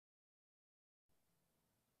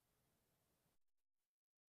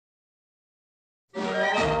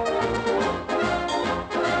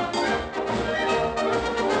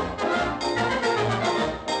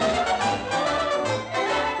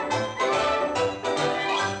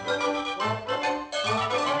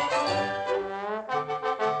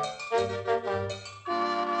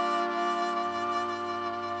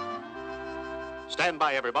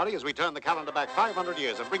by, everybody, as we turn the calendar back 500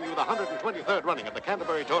 years and bring you the 123rd running of the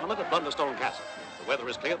Canterbury Tournament at Blunderstone Castle. The weather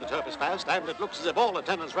is clear, the turf is fast, and it looks as if all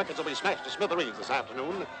attendance records will be smashed to smithereens this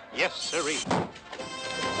afternoon. Yes, sirree.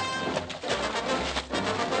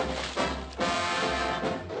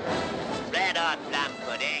 Red hot plum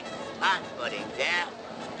pudding, hot pudding, there.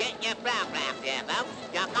 Get your plum there, folks.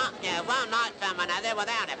 You can't do one night from another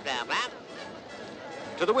without a plum.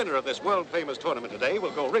 To the winner of this world-famous tournament today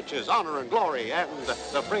will go riches, honor, and glory, and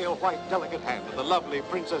the frail, white, delicate hand of the lovely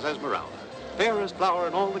Princess Esmeralda, fairest flower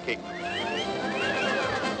in all the kingdom.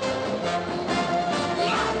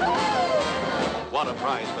 What a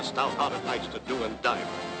prize for stout-hearted knights to do and die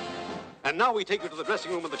for. And now we take you to the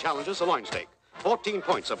dressing room of the challenger, Sirloin Steak. 14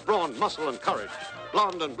 points of brawn, muscle, and courage.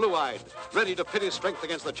 Blonde and blue-eyed, ready to pit his strength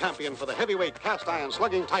against the champion for the heavyweight cast-iron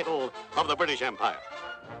slugging title of the British Empire.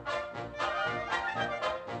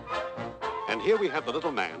 And here we have the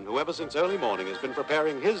little man who ever since early morning has been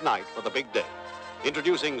preparing his night for the big day.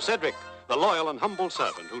 Introducing Cedric, the loyal and humble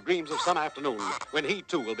servant who dreams of some afternoon when he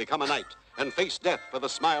too will become a knight and face death for the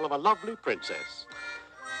smile of a lovely princess.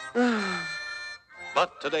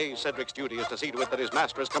 But today, Cedric's duty is to see to it that his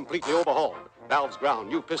master is completely overhauled. Valves ground,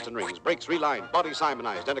 new piston rings, brakes relined, body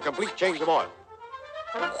simonized, and a complete change of oil.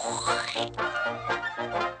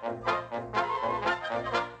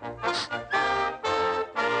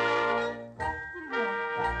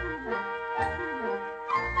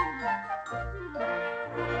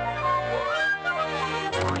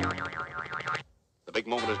 The big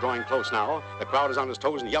moment is drawing close now. The crowd is on its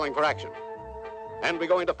toes and yelling for action. And we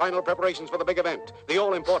go into final preparations for the big event, the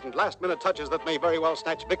all-important last-minute touches that may very well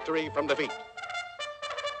snatch victory from defeat.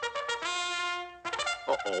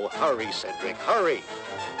 Uh-oh, hurry, Cedric, hurry.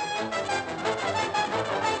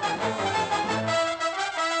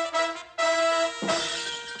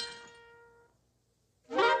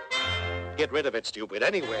 Get rid of it, stupid,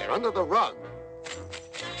 anywhere, under the rug.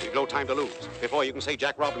 We've no time to lose. Before you can say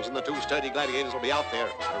Jack Robinson, the two sturdy gladiators will be out there.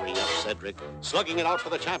 Hurry up, Cedric. Slugging it out for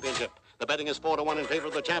the championship. The betting is 4-1 in favor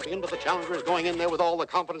of the champion, but the challenger is going in there with all the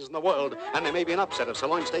confidence in the world, and there may be an upset if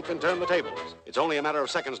Sirloin Steak can turn the tables. It's only a matter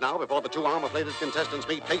of seconds now before the two armor-plated contestants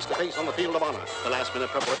meet face-to-face on the field of honor. The last-minute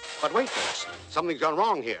preparation. But wait, folks. Something's gone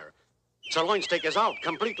wrong here. Sirloin Steak is out,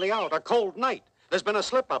 completely out, a cold night. There's been a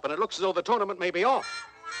slip-up, and it looks as though the tournament may be off.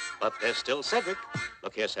 But there's still Cedric.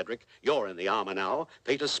 Look here, Cedric. You're in the armor now.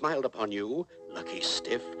 Fate has smiled upon you. Lucky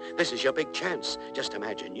stiff. This is your big chance. Just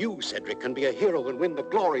imagine you, Cedric, can be a hero and win the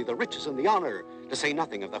glory, the riches, and the honor, to say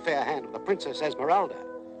nothing of the fair hand of the Princess Esmeralda.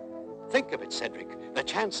 Think of it, Cedric. The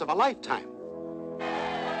chance of a lifetime.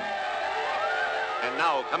 And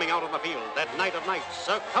now, coming out on the field, that knight of knights,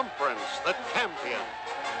 Circumference, the champion.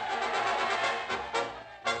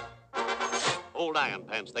 Old Iron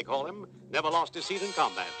Pants, they call him. Never lost his seat in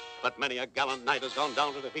combat, but many a gallant knight has gone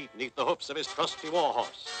down to defeat neath the hoofs of his trusty war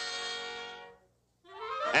horse.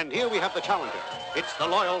 And here we have the challenger. It's the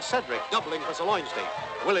loyal Cedric, doubling for Sirloin Steak,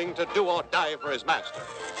 willing to do or die for his master.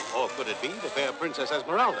 Or could it be the fair Princess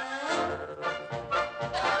Esmeralda?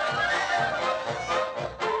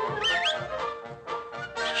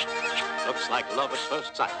 Looks like love at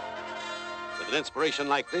first sight. With an inspiration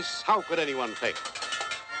like this, how could anyone fail?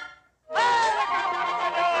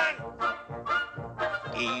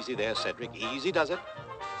 Easy there, Cedric. Easy does it.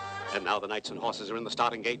 And now the knights and horses are in the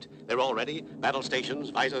starting gate. They're all ready. Battle stations,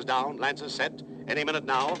 visors down, lances set. Any minute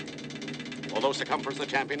now. Although Circumference, the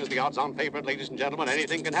champion, is the odds-on favorite, ladies and gentlemen,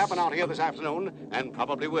 anything can happen out here this afternoon, and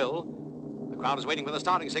probably will. The crowd is waiting for the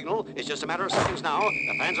starting signal. It's just a matter of seconds now.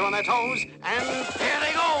 The fans are on their toes, and here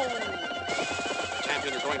they go! The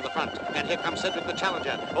champion is going to the front, and here comes Cedric, the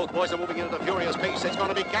challenger. Both boys are moving in at a furious pace. It's going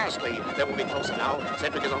to be ghastly. They're moving closer now.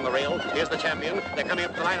 Cedric is on the rail. Here's the champion. They're coming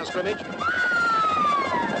up to the line of scrimmage.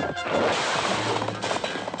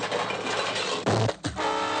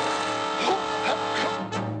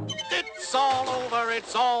 It's all over.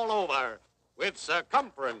 It's all over. With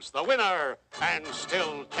Circumference, the winner, and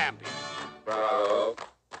still champion. Bravo.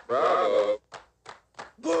 Bravo.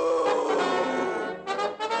 Boo!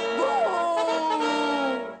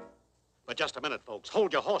 But just a minute, folks.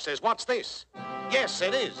 Hold your horses. What's this? Yes,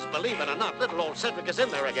 it is. Believe it or not, little old Cedric is in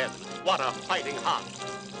there again. What a fighting heart.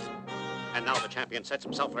 And now the champion sets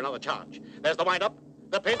himself for another charge. There's the wind-up,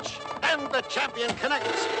 the pitch, and the champion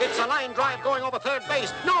connects. It's a line drive going over third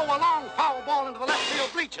base. No, a long foul ball into the left field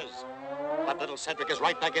bleachers. But little Cedric is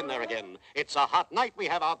right back in there again. It's a hot night we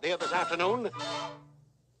have out there this afternoon.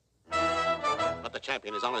 But the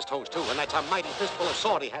champion is on his toes, too, and that's a mighty fistful of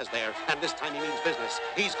sword he has there. And this time he means business.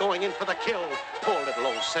 He's going in for the kill. Poor little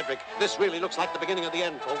old Cedric. This really looks like the beginning of the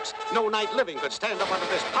end, folks. No knight living could stand up under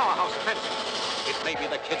this powerhouse of fencing. It may be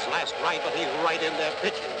the kid's last ride, but he's right in there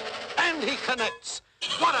pitching. And he connects.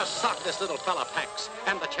 What a sock this little fella packs.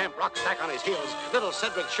 And the champ rocks back on his heels. Little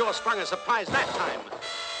Cedric sure sprung a surprise that time.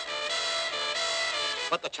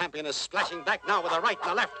 But the champion is splashing back now with a right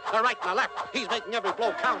and a left, a right and a left. He's making every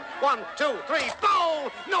blow count. 1, 2, 3,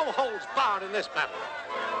 bow! No holds barred in this battle.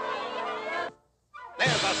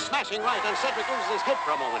 There's a smashing right, and Cedric loses his head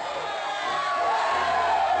for a moment.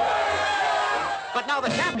 But now the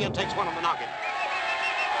champion takes one on the noggin.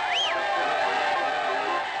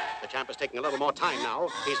 The champ is taking a little more time now.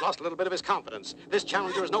 He's lost a little bit of his confidence. This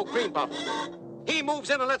challenger is no green buff. He moves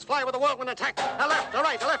in and lets fly with a whirlwind attack. A left, a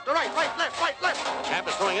right, a left, a right, right, left, right, left. The champ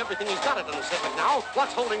is throwing everything he's got at him, Cedric now.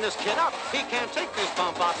 What's holding this kid up? He can't take this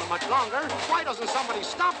bombardment much longer. Why doesn't somebody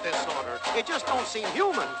stop this order? It just don't seem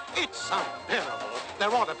human. It's unbearable.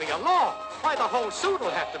 There ought to be a law. Why, the whole suit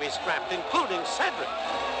will have to be scrapped, including Cedric.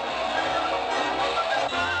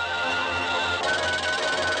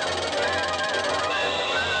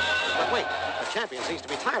 But wait, the champion seems to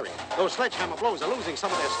be tiring. Those sledgehammer blows are losing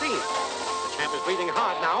some of their steam. The champ is breathing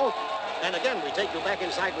hard now. And again, we take you back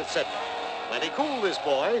inside with Cedric. Plenty cool, this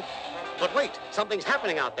boy. But wait, something's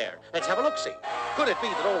happening out there. Let's have a look-see. Could it be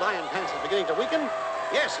that old Iron Pants is beginning to weaken?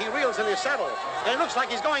 Yes, he reels in his saddle. And it looks like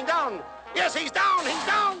he's going down. Yes, he's down, he's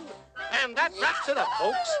down. And that wraps it up,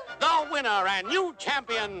 folks. The winner and new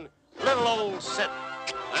champion, little old Cedric.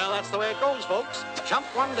 Well, that's the way it goes, folks. Chump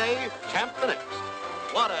one day, champ the next.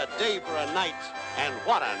 What a day for a night, and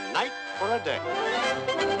what a night for a day.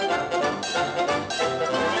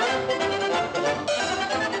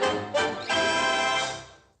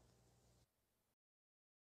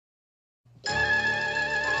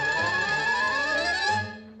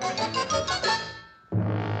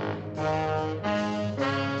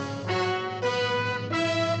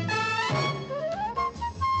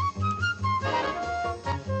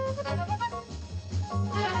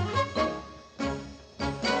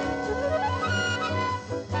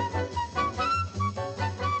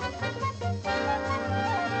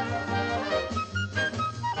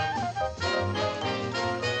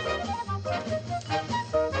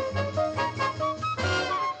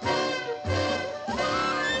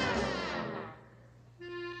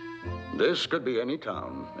 This could be any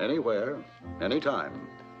town, anywhere, anytime.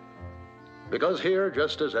 Because here,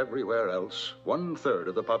 just as everywhere else, 1/3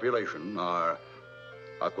 of the population are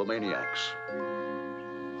aquamaniacs.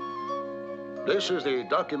 This is the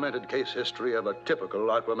documented case history of a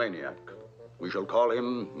typical aquamaniac. We shall call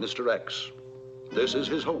him Mr. X. This is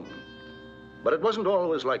his home. But it wasn't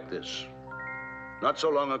always like this. Not so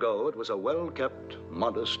long ago, it was a well-kept,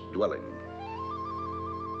 modest dwelling.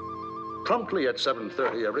 Promptly at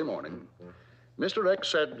 7:30 every morning, Mr. X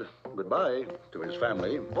said goodbye to his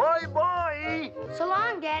family. Bye-bye. So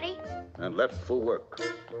long, Daddy. And left for work.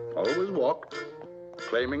 Always walked,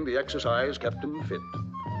 claiming the exercise kept him fit.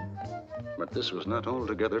 But this was not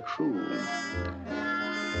altogether true.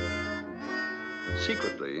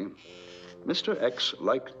 Secretly, Mr. X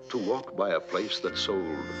liked to walk by a place that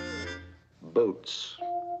sold boats.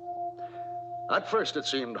 At first, it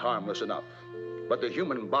seemed harmless enough, but the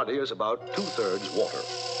human body is about 2/3 water.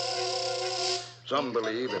 Some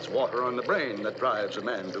believe it's water on the brain that drives a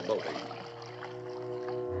man to boating.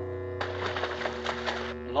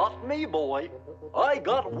 Not me, boy. I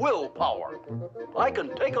got willpower. I can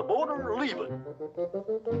take a boat or leave it.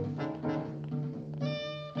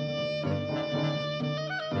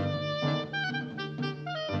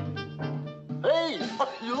 Hey,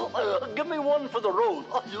 give me one for the road.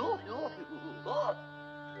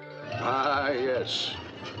 Ah, yes.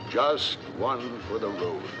 Just one for the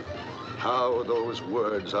road. How those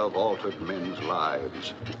words have altered men's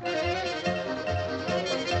lives.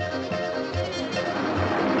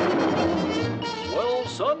 Well,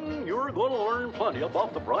 son, you're going to learn plenty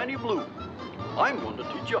about the briny blue. I'm going to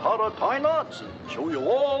teach you how to tie knots and show you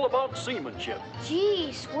all about seamanship.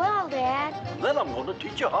 Gee, swell, Dad. And then I'm going to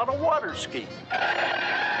teach you how to water ski.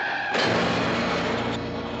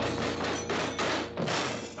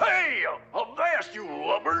 Hey, avast, you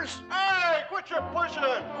lubbers! Hey, quit your pushing!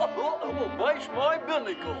 I'm gonna bash my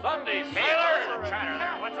binnacle. Sunday, sailor!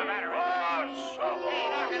 What's the matter? Oh, so. Hey,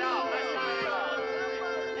 knock it off. Let's knock it off.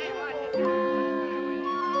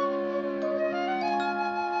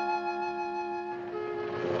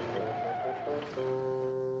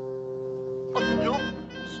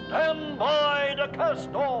 Hey, Stand by to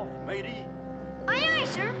cast off, matey. Aye, aye,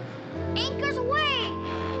 sir. Anchors away.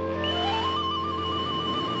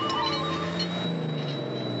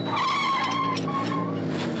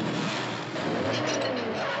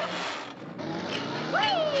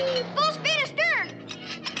 Whee! Full speed astern.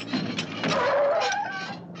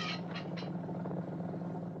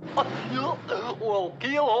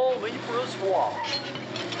 think he'll haul me for a swab.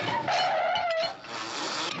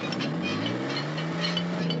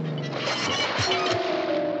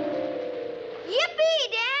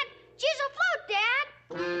 Yippee, Dad! She's afloat, Dad!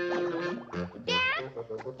 Dad!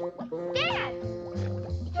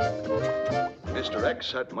 Mr.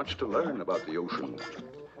 X had much to learn about the ocean.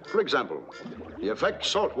 For example, the effect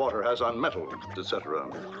salt water has on metal, etc.,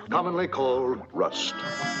 commonly called rust.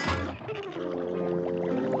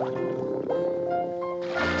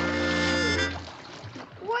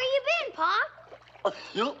 Where you been, Pa?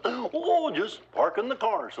 Oh, just parking the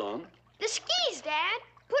car, son. The skis, Dad.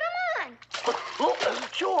 Put 'em on. Oh,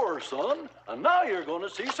 sure, son. And now you're going to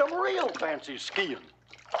see some real fancy skiing.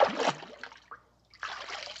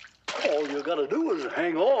 All you got to do is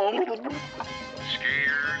hang on.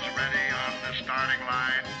 Skiers ready on the starting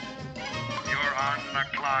line. You're on the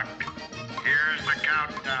clock. Here's the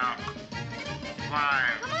countdown.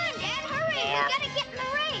 5, Come on, Dad, hurry. We gotta get in the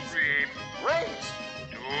race. 3, Race?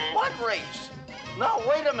 2, What race? Now,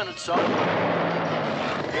 wait a minute, son. they're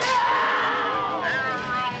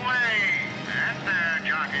away. And they're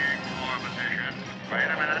jockeying for position. Wait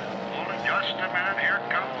a minute. Hold it just a minute. Here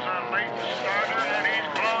comes a late starter, and he's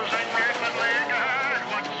closing rapidly ahead.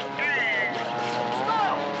 What speed!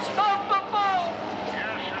 Stop! Stop the boat!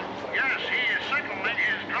 Yes, he is signaling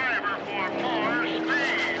his driver for more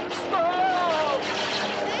speed. Stop!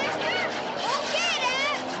 Mister? Okay,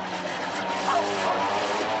 Dad.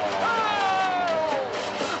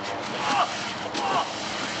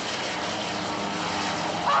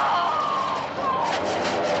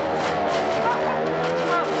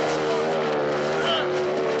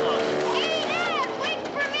 Hey, Dad, wait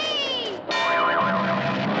for me.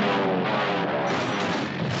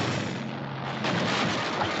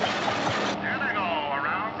 There they go,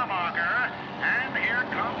 around the marker. And here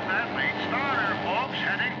comes that late starter, folks,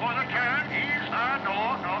 heading for the turn. He's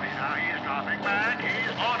he's dropping back. He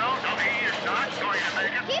is not going to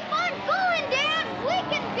make it. Keep on going, Dad. We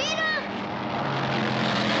can beat 'em.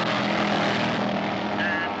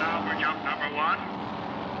 And now for jump number 1.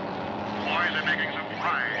 Boys are making some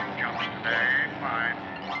fine jumps today. Fine.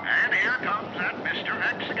 And here comes that Mr.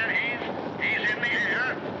 X again. He's in the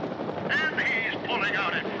air. And he's pulling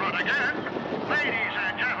out in front again. Ladies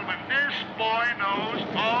and gentlemen, this boy knows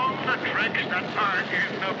all the tricks that aren't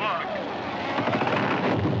in the book.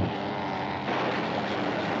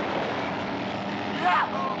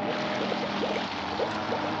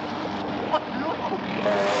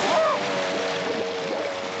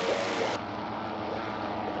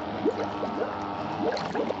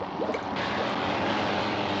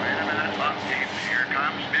 Wait a minute, Buck. Here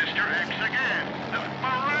comes Mr. X again. The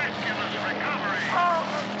miraculous recovery.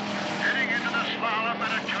 Heading into the slalom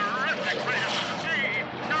at a terrific rate of speed.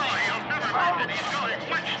 No, he'll never make it. He's going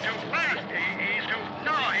much too fast.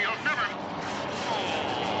 He'll never.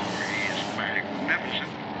 Oh, he's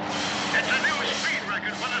magnificent. It's a new speed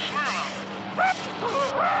record for the slalom.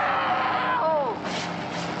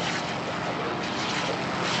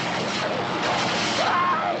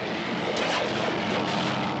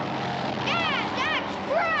 Dad, that's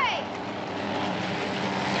great.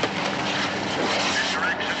 Mr.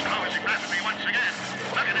 X is closing rapidly once again.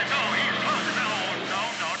 Look at him go. He's closing. No.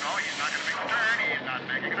 He's not going to make the turn. He's not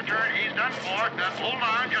making the turn. He's done for. Hold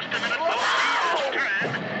on just a minute, folks. He has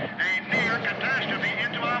turned a near catastrophe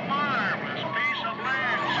into a marvelous piece of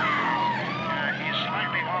land. He's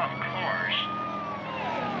slightly off course.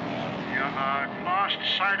 Lost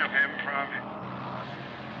sight of him from...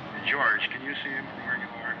 George, can you see him from where you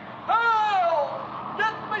are? Help!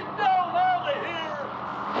 Get me down out of here!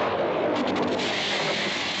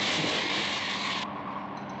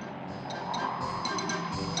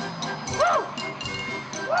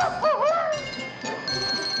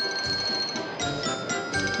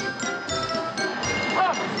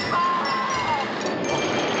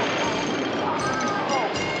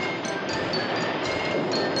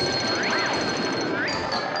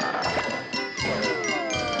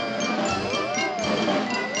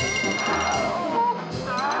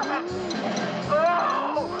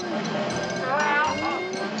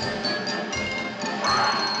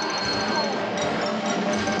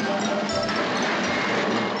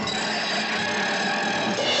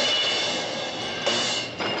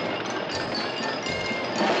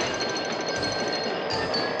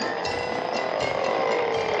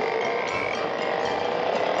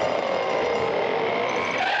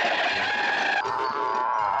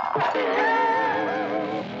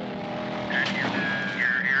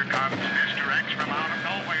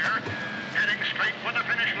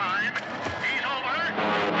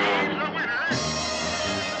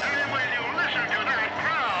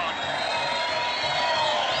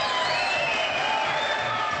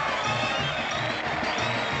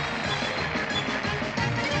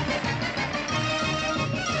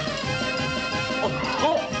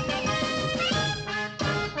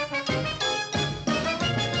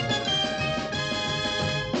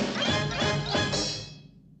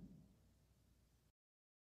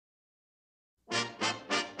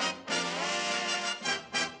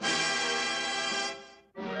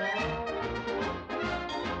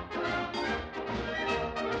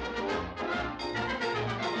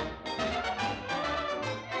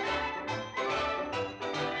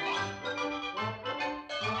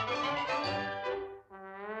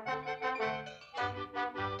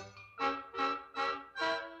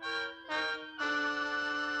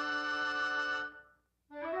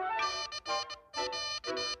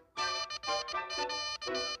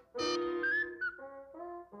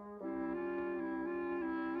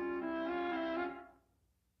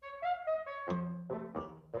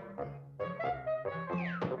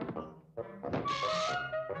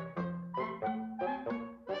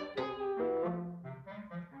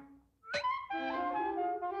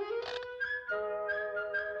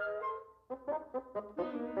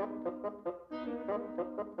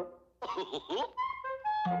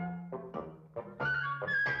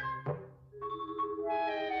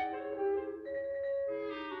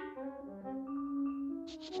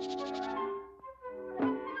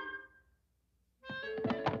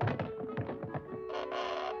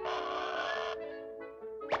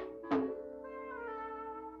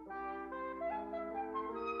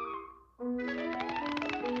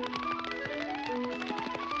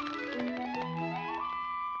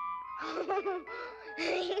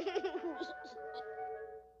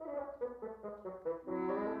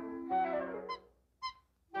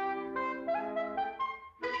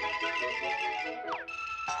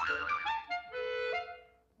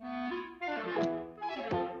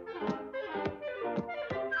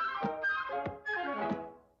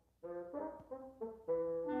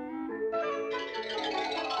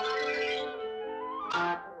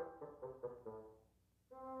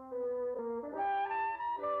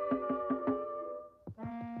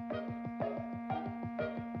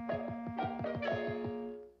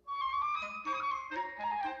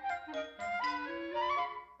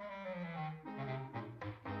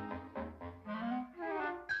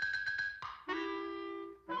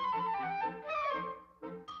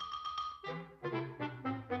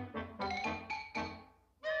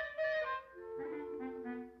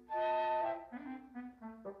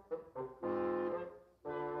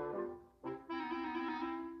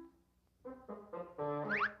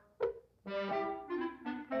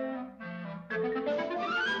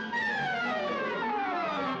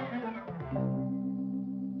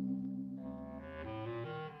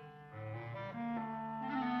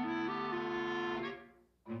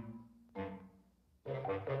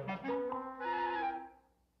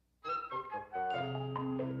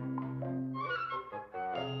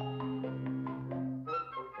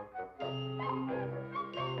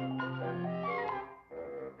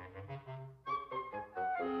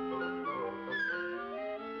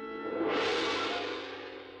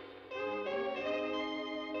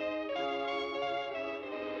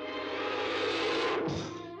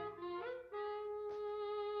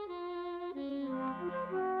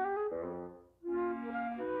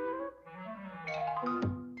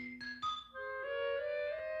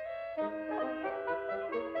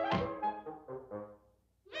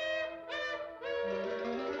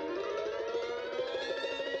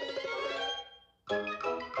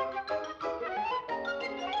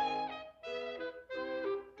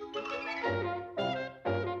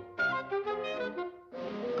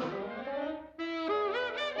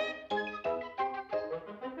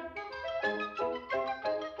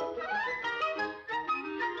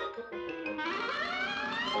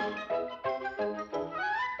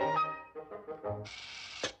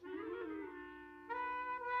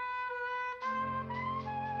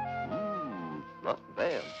 Not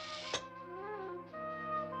bad.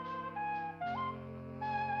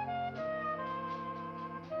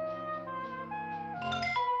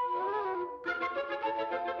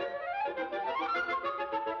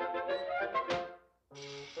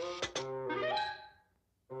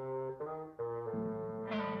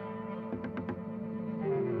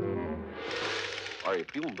 Are you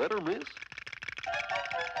feeling better, miss?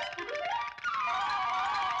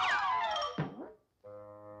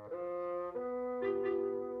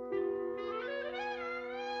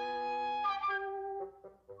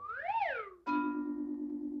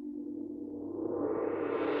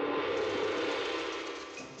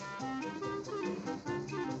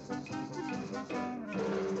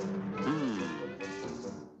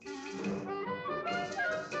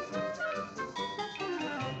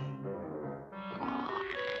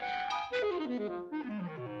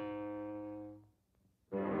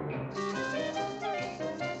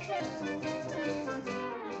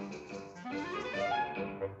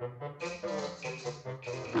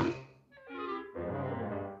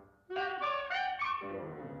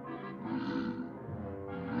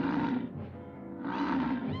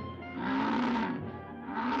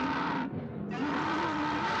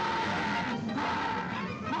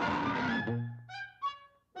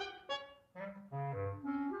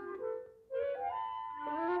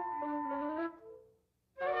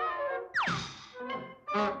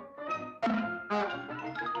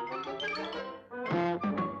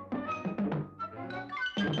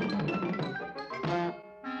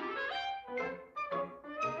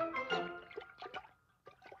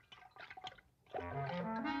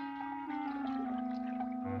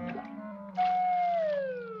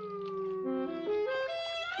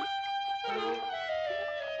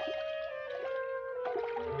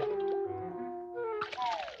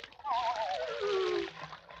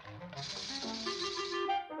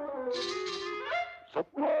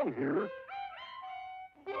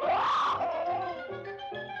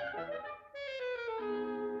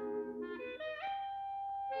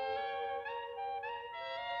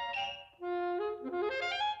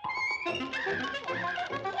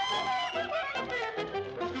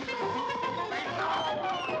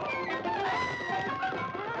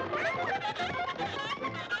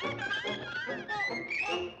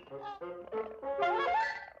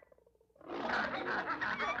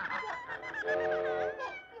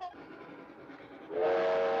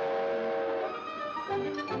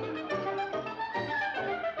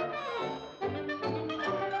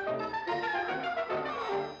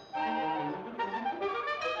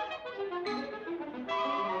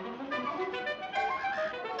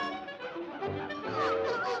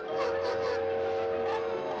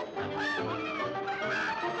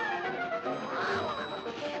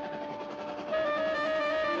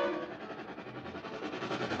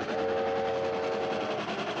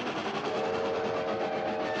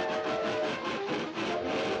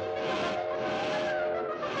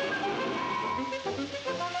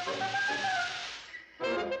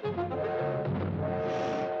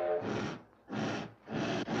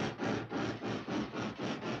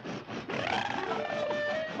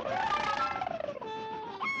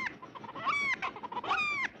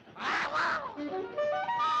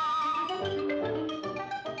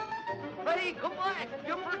 Buddy, come back!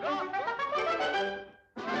 You forgot!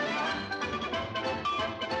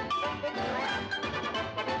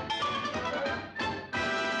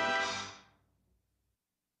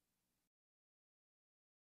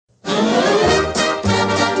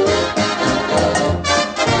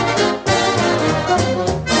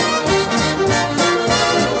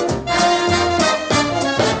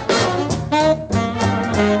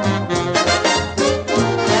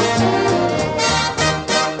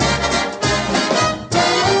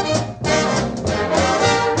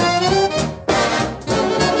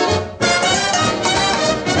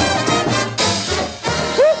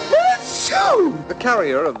 The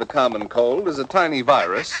carrier of the common cold is a tiny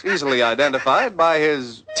virus, easily identified by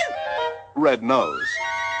his red nose.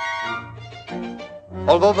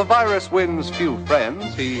 Although the virus wins few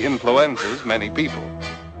friends, he influences many people.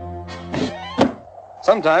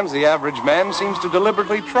 Sometimes the average man seems to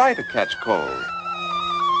deliberately try to catch cold.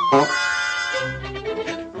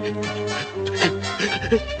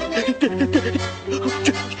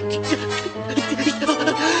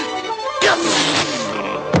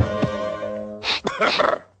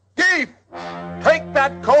 Keith! Take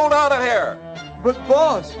that cold out of here! But,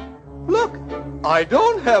 boss, look, I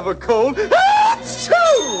don't have a cold. Achoo!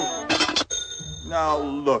 Now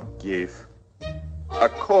look, Keith. A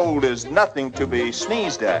cold is nothing to be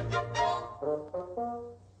sneezed at.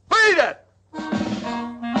 Beat it!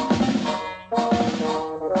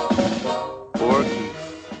 Poor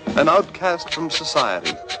Keith, an outcast from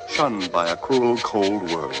society, shunned by a cruel,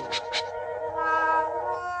 cold world.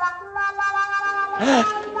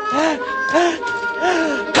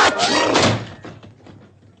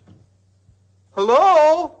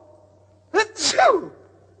 Hello? Achoo!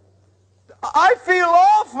 I feel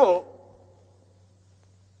awful.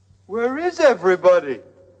 Where is everybody?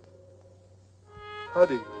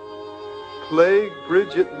 Honey, Plague,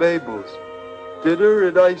 Bridget, Mabels, dinner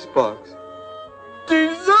in icebox.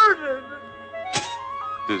 Deserted!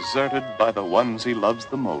 Deserted by the ones he loves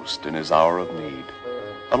the most in his hour of need.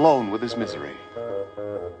 Alone with his misery.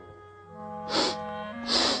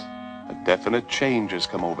 A definite change has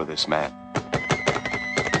come over this man.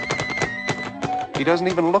 He doesn't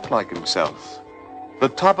even look like himself. The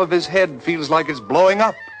top of his head feels like it's blowing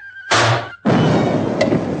up.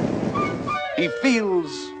 He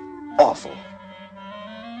feels awful.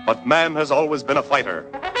 But man has always been a fighter.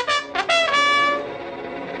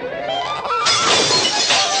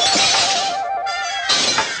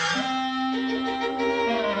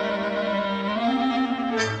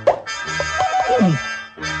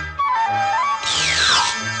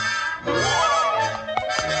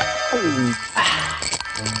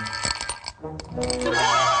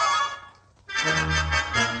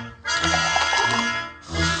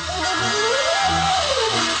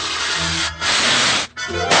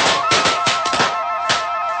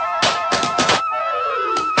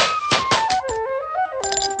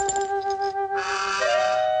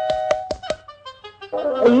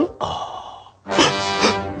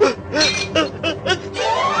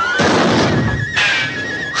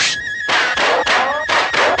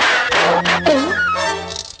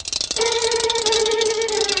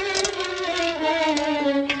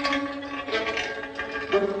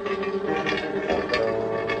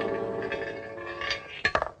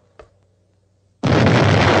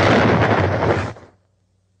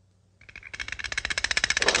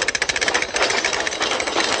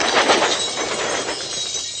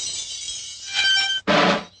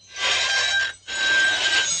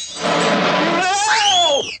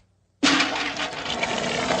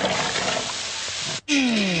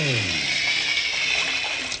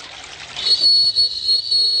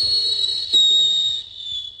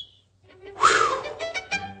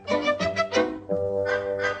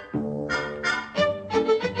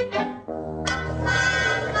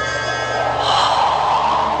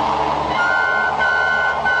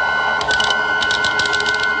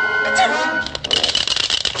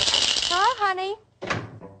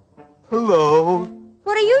 Hello.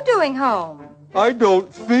 What are you doing home? I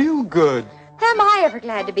don't feel good. Am I ever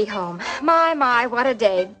glad to be home? My, what a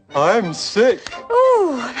day. I'm sick.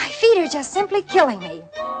 Ooh, my feet are just simply killing me.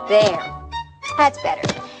 There. That's better.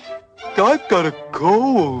 I've got a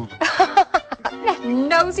cold. That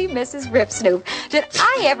nosy Mrs. Rip Snoop. Did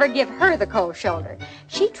I ever give her the cold shoulder?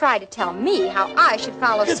 She tried to tell me how I should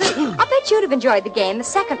follow suit. I bet you'd have enjoyed the game, the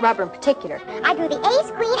second rubber in particular. I drew the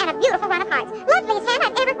ace, queen, and a beautiful run of hearts. Loveliest hand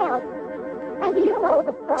I've ever held. And you know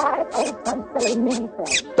the prize. Oh, some silly mean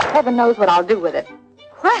thing. Heaven knows what I'll do with it.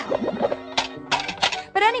 Well.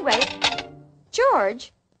 But anyway,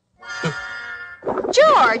 George.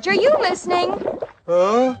 George, are you listening?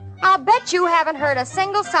 Huh? I'll bet you haven't heard a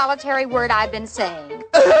single solitary word I've been saying.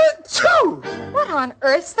 Achoo! What on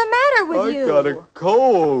earth's the matter with you? I got a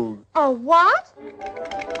cold. A what?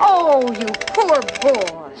 Oh, you poor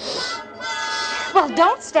boy. Well,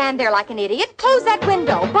 don't stand there like an idiot. Close that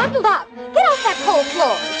window. Bundle up. Get off that cold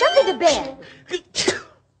floor. Jump into bed.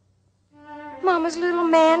 Mama's little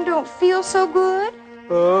man don't feel so good?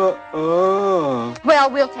 Well,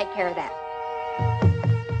 we'll take care of that.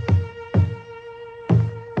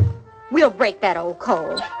 We'll break that old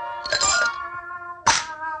cold.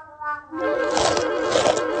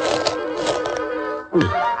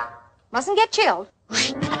 Mustn't get chilled.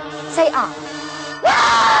 Say ah.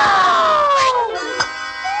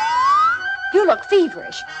 You look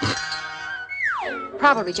feverish.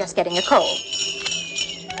 Probably just getting a cold.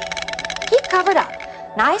 Keep covered up.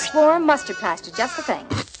 Nice warm mustard plaster, just the thing.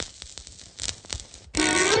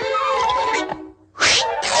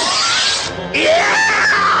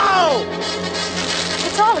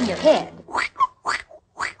 It's all in your head.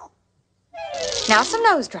 Now some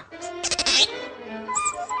nose drops.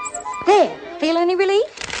 There. Feel any relief?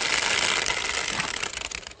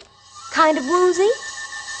 Kind of woozy?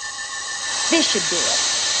 This should do it.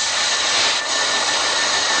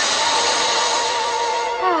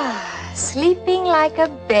 Ah, sleeping like a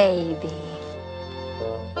baby.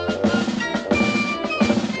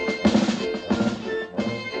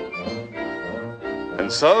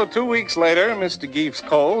 And so, 2 weeks later, Mr. Gief's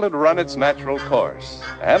cold had run its natural course.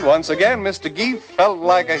 And once again, Mr. Gief felt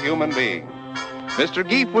like a human being. Mr.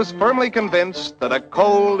 Gief was firmly convinced that a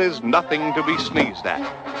cold is nothing to be sneezed at.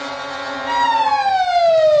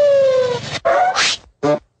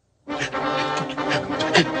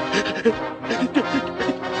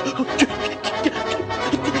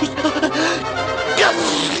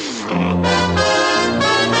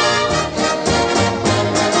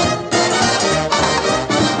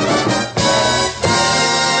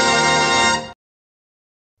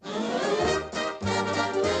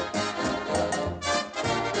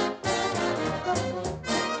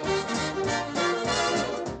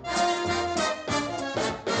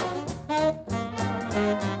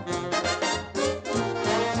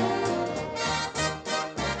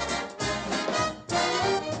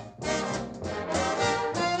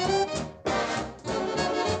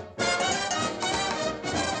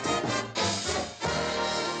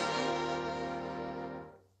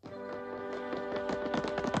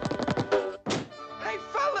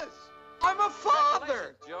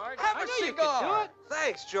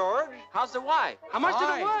 Thanks, George. How's the wife? How much did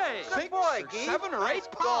it weigh? Good boy, Geef. 7 or 8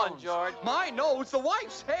 Go on, pounds. George. My nose, the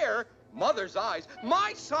wife's hair, mother's eyes,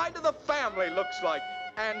 my side of the family looks like.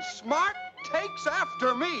 And Smart takes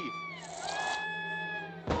after me.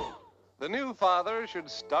 The new father should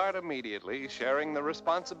start immediately sharing the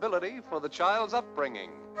responsibility for the child's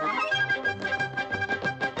upbringing.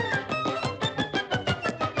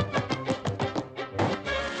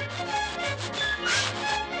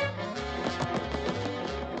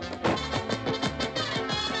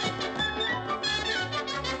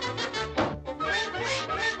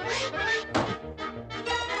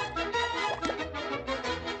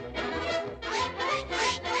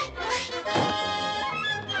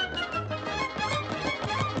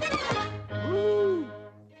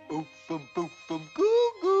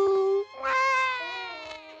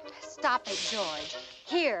 Stop it, George.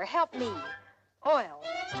 Here, help me. Oil,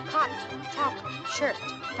 cotton, chocolate, shirt,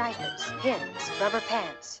 diapers, pins, rubber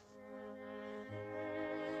pants.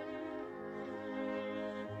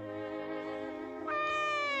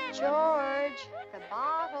 George, the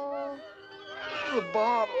bottle. The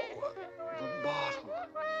bottle. The bottle.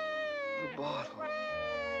 The bottle.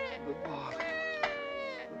 The bottle. The bottle.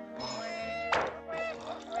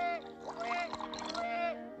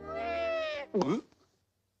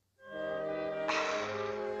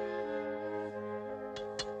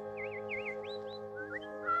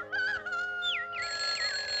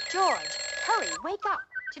 George, hurry, wake up.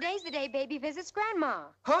 Today's the day Baby visits Grandma.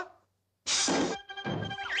 Huh?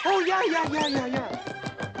 Oh, yeah.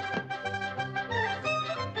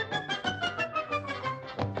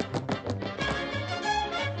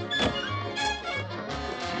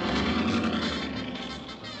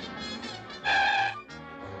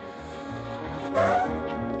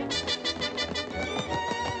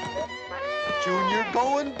 Junior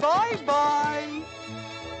going bye-bye.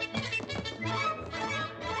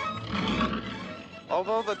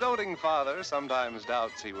 Although the doting father sometimes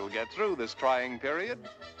doubts he will get through this trying period,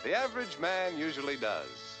 the average man usually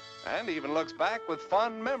does, and even looks back with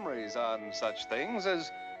fond memories on such things as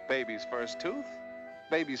baby's first tooth,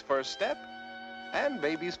 baby's first step, and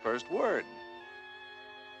baby's first word.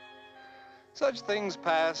 Such things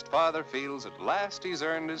past, father feels at last he's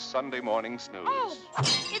earned his Sunday morning snooze. Oh,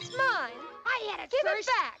 it's mine. I had it first. Give it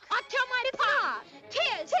back. I'll tell my pop.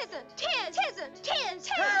 Tis isn't. Here.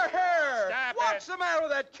 Stop What's it. the matter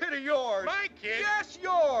with that kid of yours? My kid? Yes,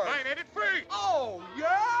 yours. Mine had it free. Oh,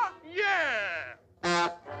 yeah? Yeah.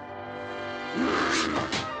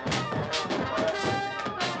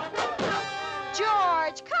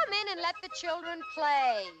 George, come in and let the children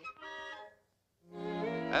play.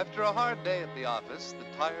 After a hard day at the office, the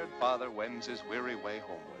tired father wends his weary way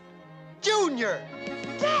homeward. Junior!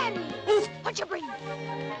 Daddy! What'd you bring?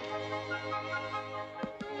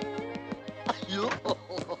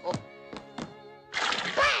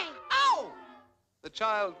 Bang! Ow! The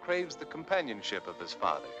child craves the companionship of his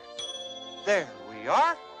father. There we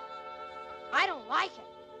are. I don't like it.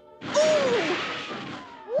 Ooh!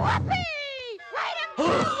 Whoopee! Right in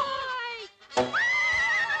the eye!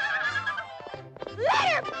 Let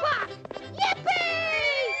her buck! Yippee!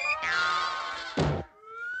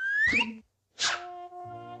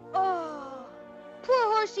 Oh, poor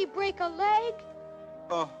horsey break a leg.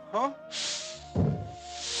 Uh-huh.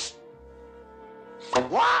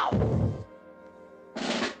 Wow!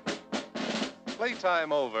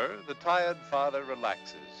 Playtime over, the tired father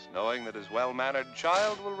relaxes, knowing that his well-mannered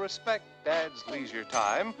child will respect Dad's leisure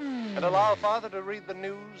time and allow father to read the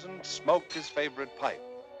news and smoke his favorite pipe.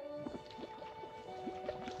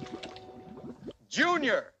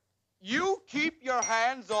 Junior, you keep your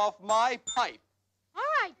hands off my pipe. All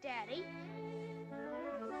right, Daddy.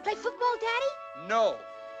 Play football, Daddy? No.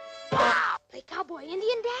 Play cowboy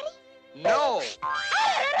Indian, Daddy? No.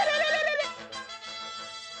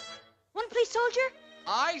 Want to play soldier?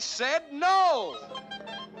 I said no.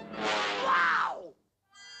 Wow!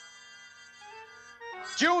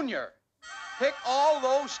 Junior, pick all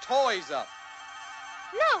those toys up.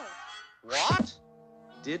 No. What?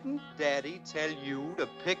 Didn't Daddy tell you to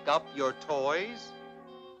pick up your toys?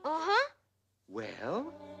 Uh-huh.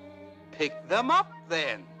 Well, pick them up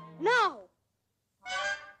then. No.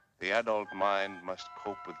 The adult mind must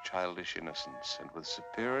cope with childish innocence and with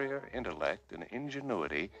superior intellect and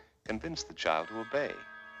ingenuity convince the child to obey.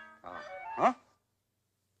 Uh-huh.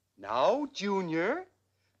 Now, Junior,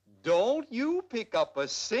 don't you pick up a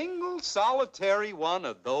single solitary one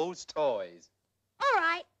of those toys. All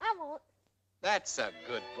right, I won't. That's a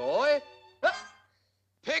good boy.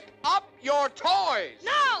 Pick up your toys.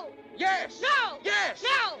 No! Yes. No! Yes.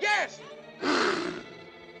 No! Yes.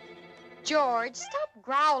 George, stop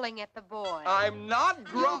growling at the boy. I'm not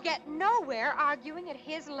You'll get nowhere arguing at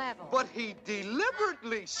his level. But he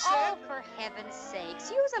deliberately said... Oh, for heaven's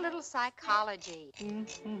sakes, use a little psychology.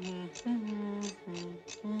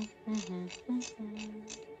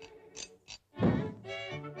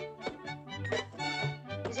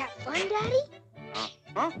 Is that fun, Daddy?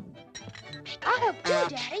 Huh? I'll help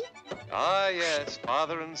too, Daddy. Ah, yes,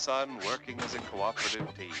 father and son working as a cooperative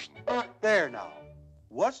team. There now.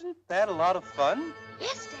 Wasn't that a lot of fun?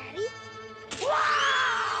 Yes, Daddy.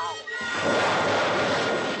 Wow!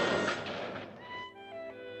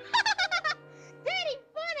 Daddy,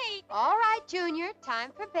 funny! All right, Junior,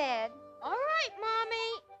 time for bed. All right,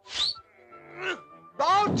 Mommy.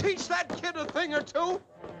 I'll teach that kid a thing or two.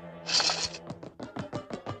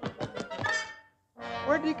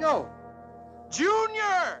 Where'd he go?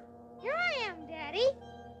 Junior! Here I am, Daddy.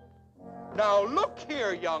 Now, look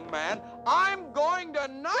here, young man. I'm going to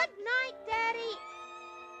not... Good night, Daddy.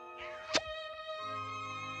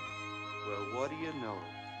 Well, what do you know?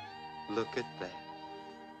 Look at that.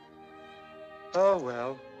 Oh,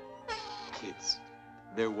 well. Kids,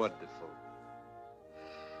 they're wonderful.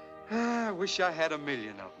 I wish I had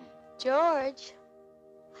 1,000,000 of them. George,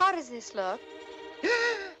 how does this look?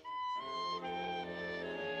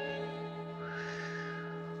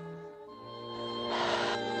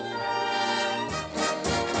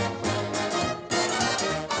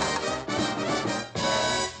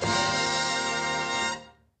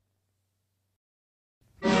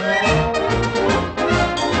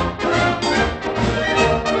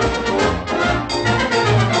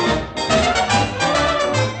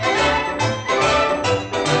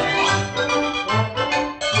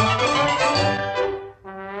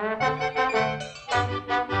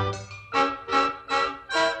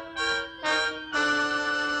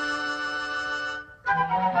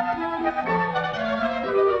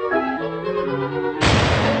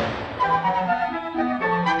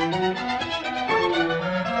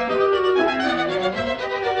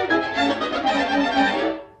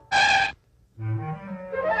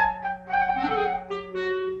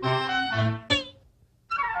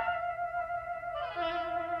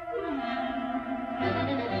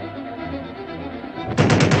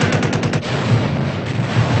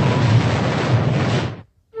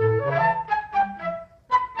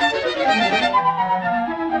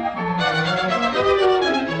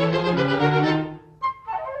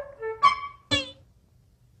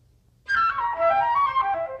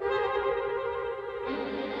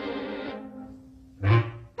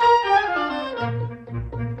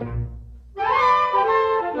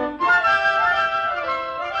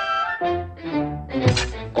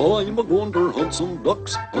 I'm a going to hunt some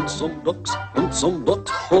ducks, hunt some ducks, hunt some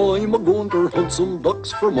ducks. I'm a going to hunt some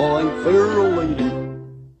ducks for my fair lady.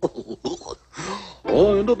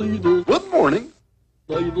 Good morning.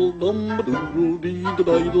 Diddle dum doodle dee da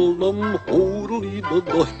diddle dum hodle dee da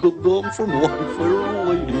diddle dum for my fair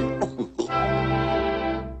lady.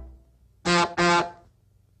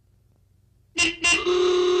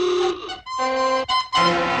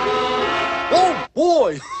 Oh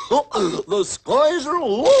boy, the skies are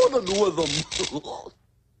loaded with them.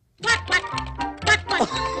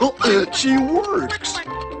 She works.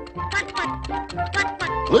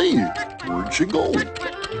 Hey, where'd she go?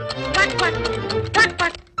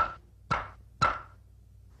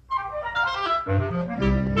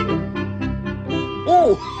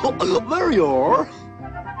 Oh, there you are.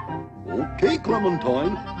 Okay,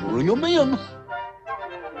 Clementine, bring him in.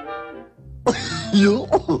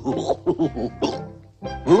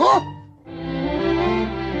 Huh?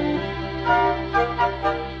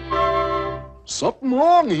 Something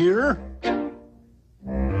wrong here.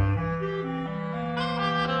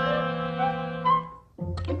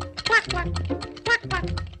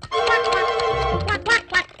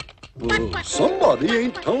 Somebody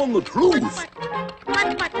ain't telling the truth.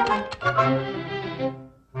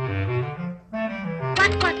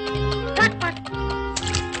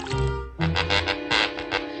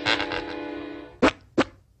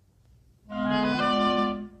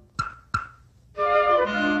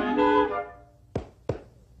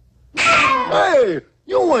 Hey,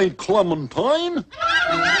 you ain't Clementine.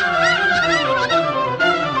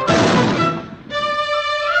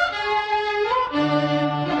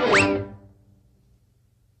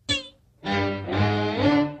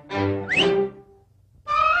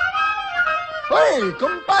 Hey,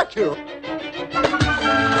 come back here.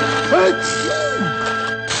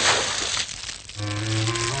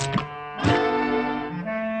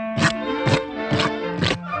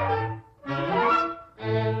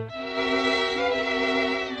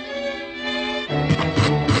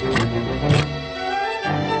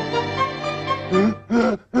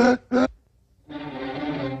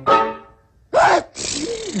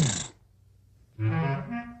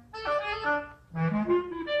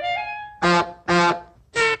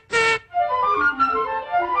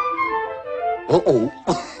 Uh-oh,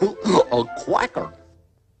 a quacker.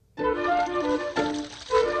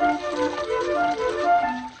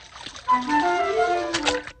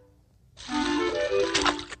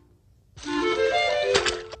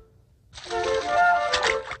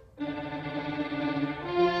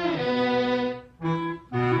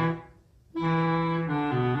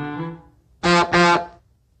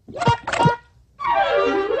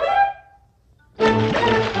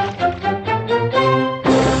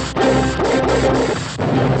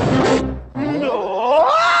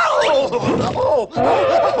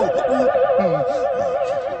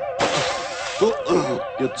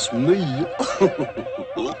 It's me.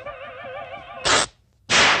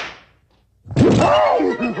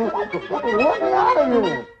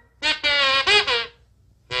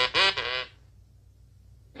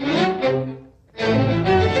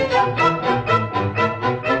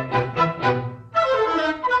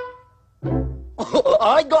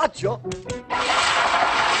 I got you.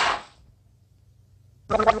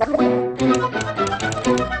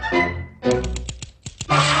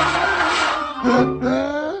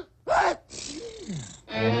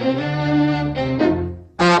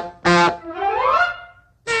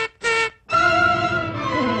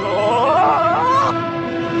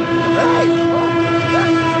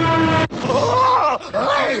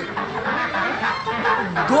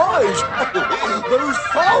 Guys, there's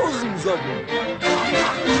thousands of them.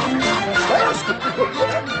 Fast!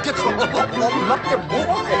 Get some up your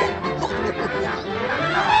boy!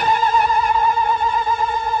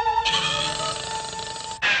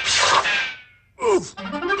 Oof!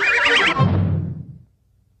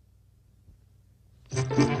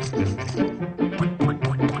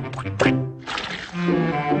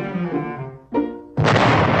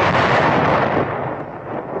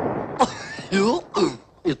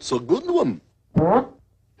 It's a good one.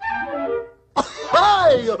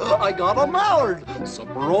 Hi! I got a mallard.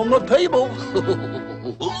 Supper on the table.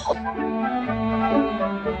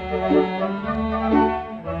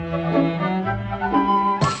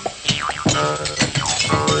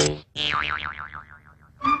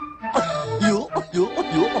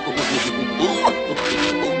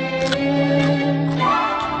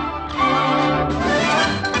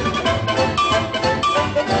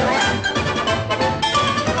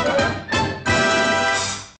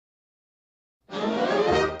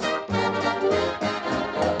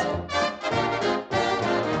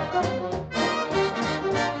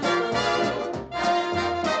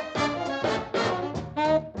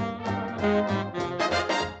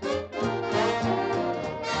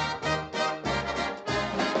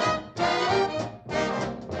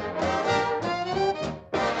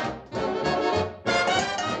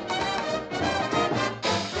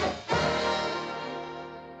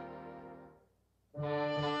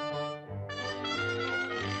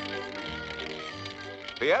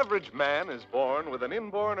 The average man is born with an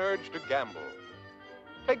inborn urge to gamble.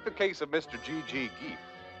 Take the case of Mr. G.G. Geef.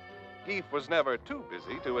 Geef was never too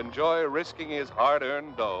busy to enjoy risking his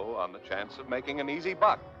hard-earned dough on the chance of making an easy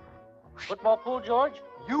buck. Football pool, George?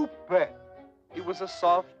 You bet. He was a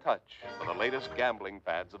soft touch for the latest gambling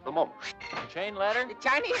fads of the moment. Chain letter? The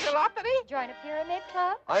Chinese lottery? Join a pyramid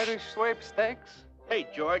club? Irish sweepstakes? Hey,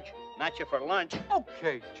 George, not you for lunch.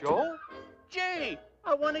 Okay, Joe. Gee,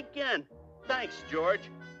 I won again. Thanks, George.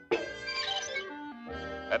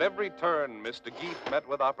 At every turn, Mr. Geef met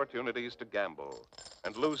with opportunities to gamble,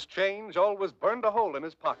 and loose change always burned a hole in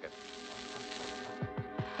his pocket.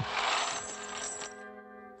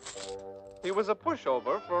 He was a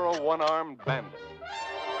pushover for a one-armed bandit.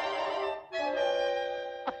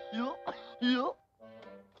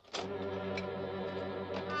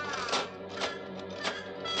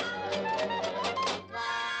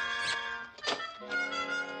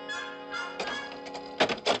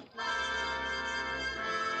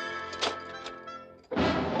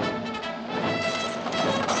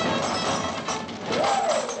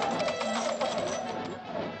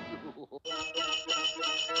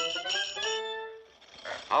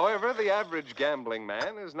 However, the average gambling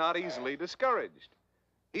man is not easily discouraged.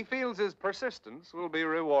 He feels his persistence will be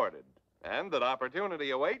rewarded, and that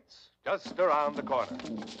opportunity awaits just around the corner.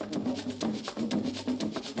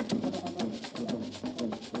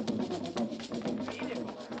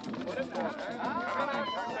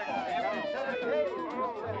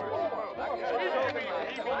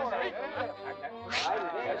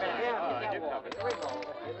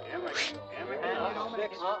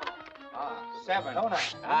 Seven.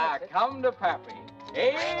 Come to Pappy.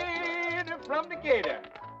 Hey, from the gator.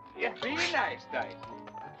 Yeah, be nice, Dice.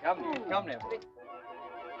 Come there.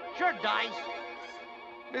 Sure, Dice.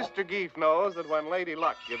 Mr. Geef knows that when Lady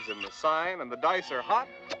Luck gives him the sign and the dice are hot,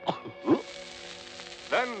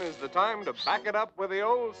 then is the time to back it up with the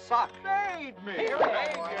old sock. Paid me. You're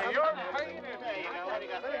paid.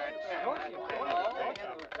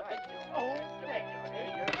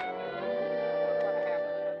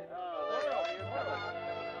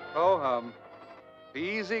 Ho hum.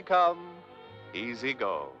 Easy come, easy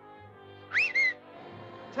go.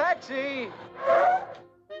 Taxi!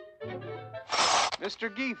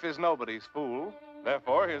 Mr. Geef is nobody's fool.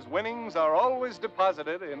 Therefore, his winnings are always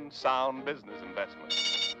deposited in sound business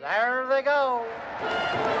investments. There they go.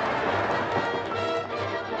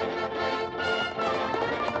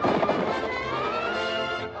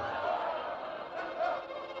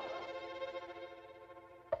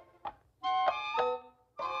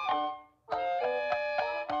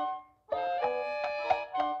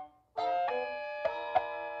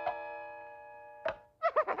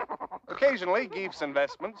 Occasionally, Geef's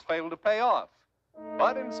investments fail to pay off.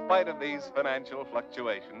 But in spite of these financial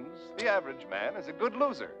fluctuations, the average man is a good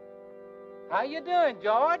loser. How you doing,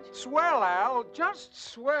 George? Swell, Al.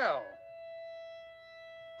 Just swell.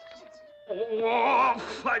 Oh,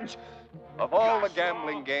 fudge. Of all the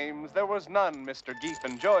gambling games, there was none Mr. Geef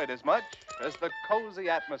enjoyed as much as the cozy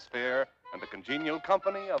atmosphere and the congenial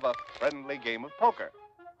company of a friendly game of poker.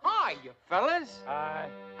 Hi, you fellas. Hi.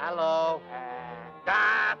 Hello.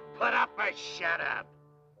 Put up or shut up.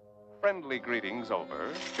 Friendly greetings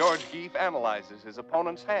over, George Geef analyzes his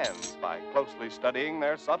opponent's hands by closely studying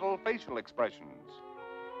their subtle facial expressions.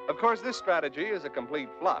 Of course, this strategy is a complete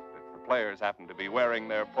flop if the players happen to be wearing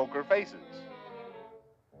their poker faces.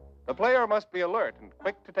 The player must be alert and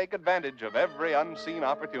quick to take advantage of every unseen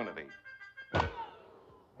opportunity.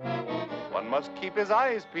 One must keep his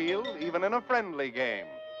eyes peeled, even in a friendly game.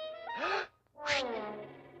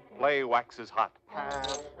 Play waxes hot.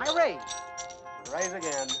 I raise. Raise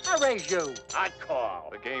again. I raise you. I call.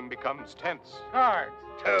 The game becomes tense. Cards.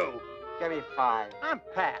 2. Give me 5. I'm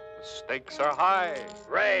Pat. The stakes are high.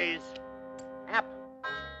 Raise. Up.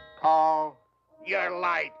 Call. You're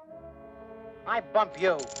light. I bump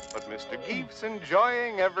you. But Mr. Geef's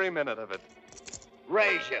enjoying every minute of it.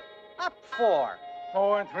 Raise you. Up 4.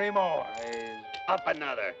 4 and 3 more. Raise. Up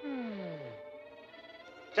another.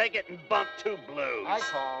 Take it and bump 2 blues. I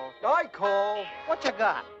call. I call. What you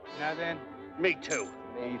got? Nothing. Me too.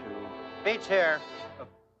 Me too. Beats here.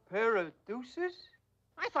 Pair of deuces?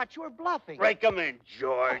 I thought you were bluffing. Break 'em in,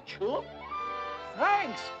 George.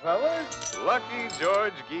 Thanks, fellas. Lucky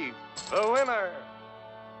George Geef, the winner.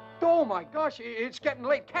 Oh, my gosh, it's getting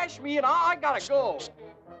late. Cash me in. I gotta go.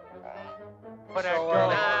 Put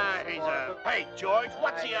that Hey, George,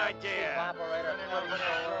 what's the idea?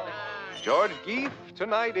 George Geef,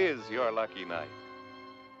 tonight is your lucky night.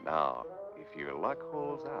 Now, if your luck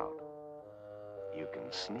holds out, you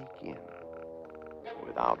can sneak in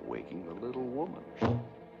without waking the little woman.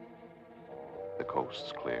 The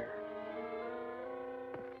coast's clear.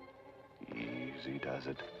 Easy does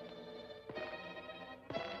it.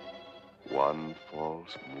 One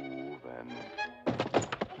false move and...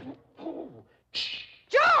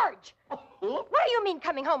 George! What do you mean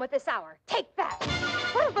coming home at this hour? Take that!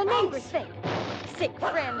 What'll the neighbors think? Sick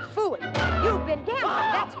friend fool. You've been gambling,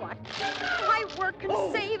 that's what. I work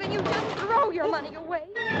and save and you just throw your money away.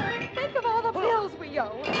 Think of all the bills we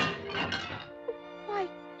owe. Why,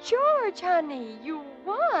 George, honey, you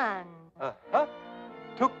won. Uh-huh.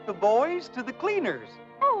 Took the boys to the cleaners.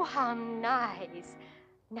 Oh, how nice.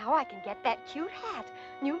 Now I can get that cute hat,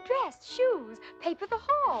 new dress, shoes, pay for the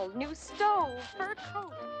hall, new stove, fur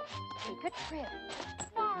coat. Take a trip.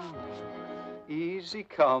 Far away. Easy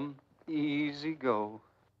come, easy go.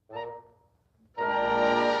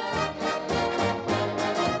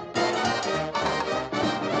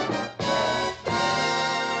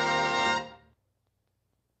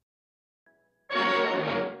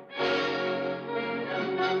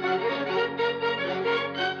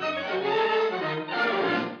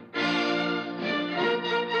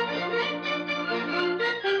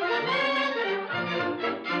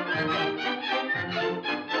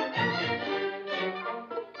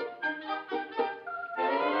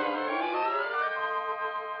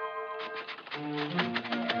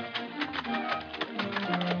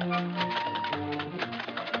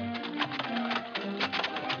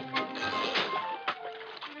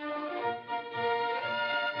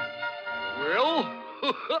 Well,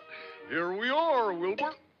 here we are,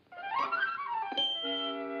 Wilbur.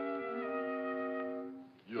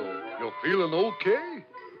 You feeling okay?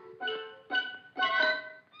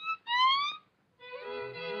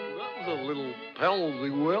 That was a little palsy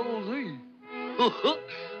Wellesley.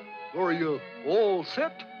 Are you all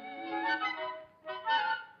set?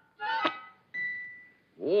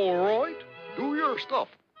 All right, do your stuff.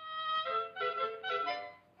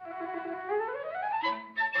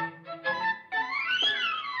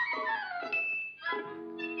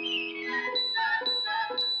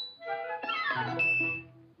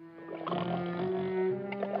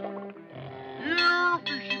 Here,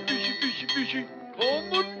 fishy, fishy, fishy, fishy,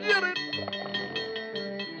 come and get it.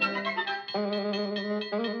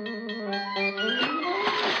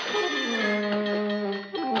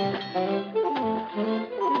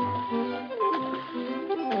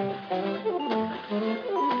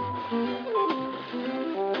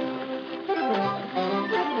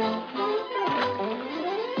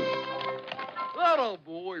 Atta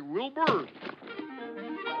boy, Wilbur.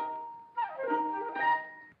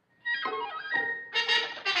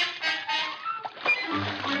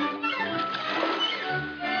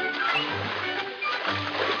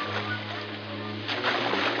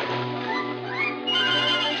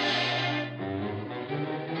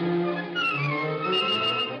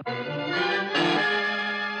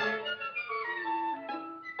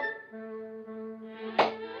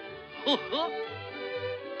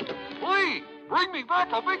 Lee, bring me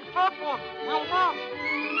back a big fat one, Wilbur.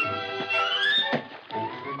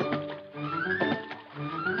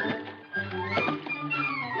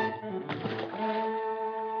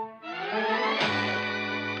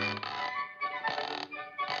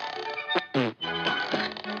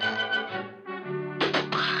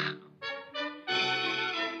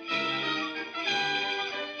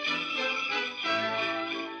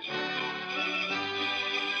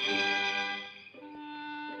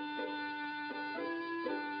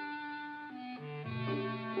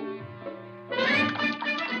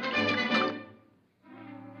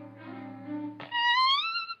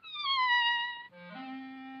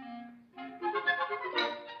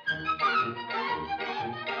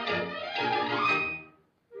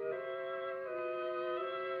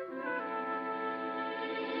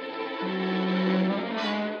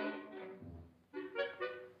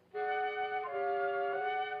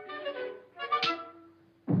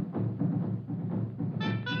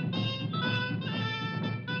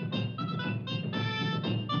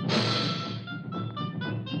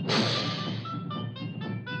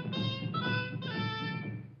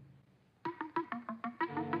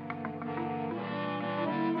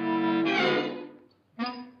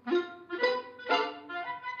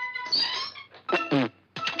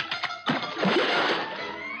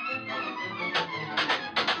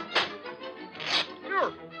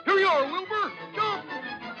 Here you are, Wilbur. Jump.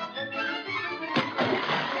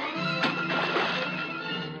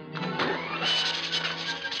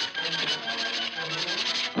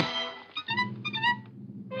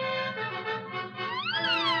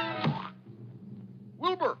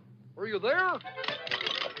 Wilbur, are you there?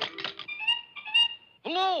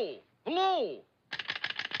 Hello? Hello?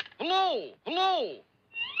 Hello? Hello?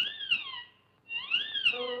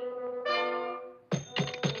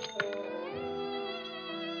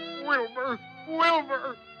 Wilbur!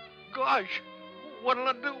 Wilbur! Gosh, what'll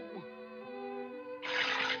I do?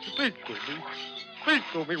 Speak to me. Speak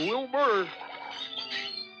to me, Wilbur.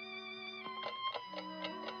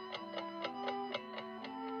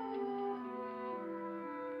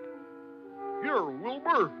 Here,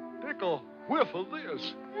 Wilbur, take a whiff of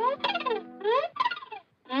this.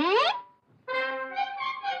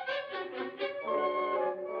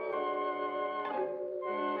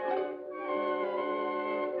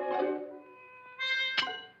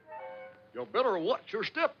 You better watch your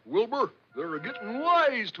step, Wilbur. They're getting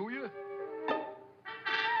wise to you.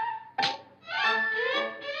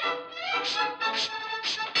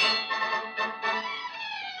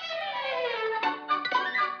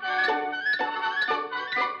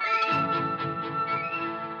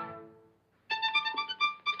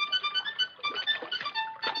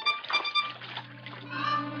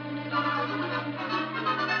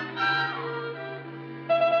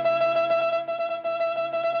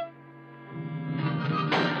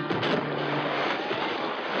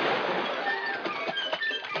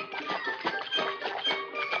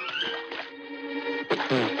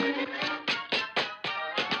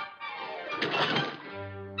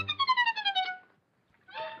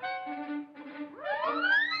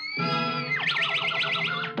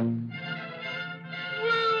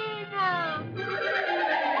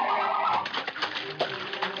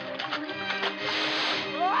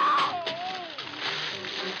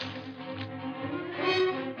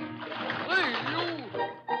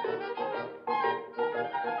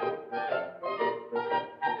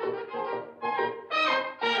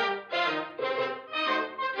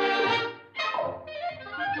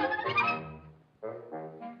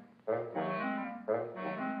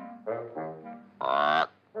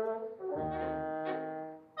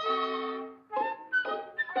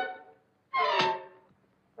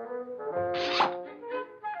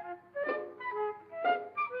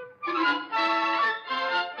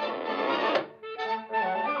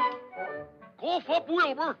 Cough up,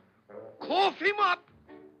 Wilbur. Cough him up.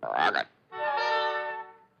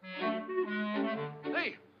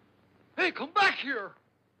 Hey. Hey, come back here.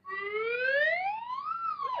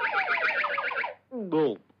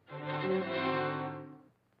 Go.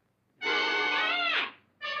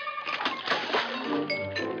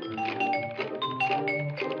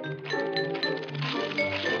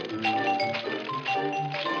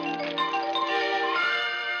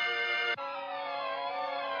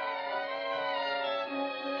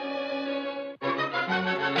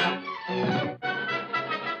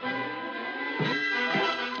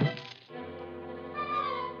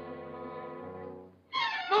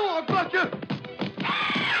 I got you!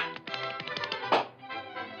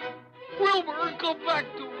 Wilbur, come back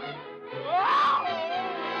to me!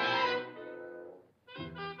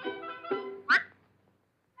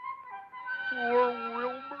 Poor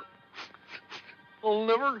Wilbur. I'll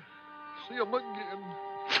never see him again.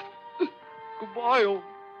 Goodbye, old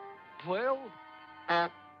pal. I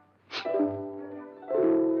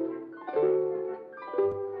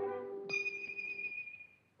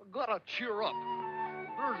gotta cheer up.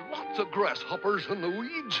 There's lots of grasshoppers in the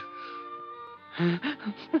weeds. But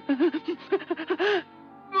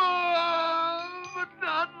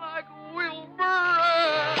not like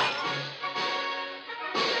Wilbur.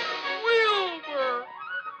 Wilbur!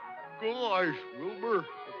 Gosh, Wilbur, I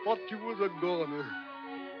thought you was a goner.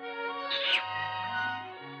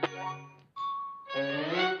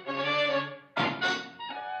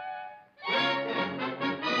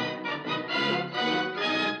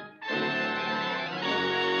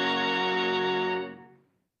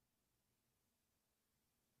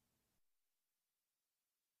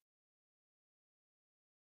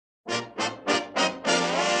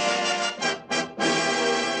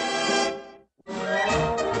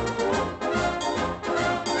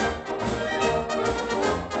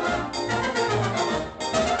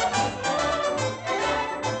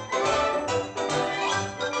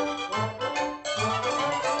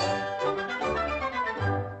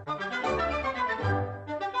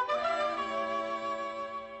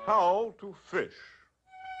 How to fish.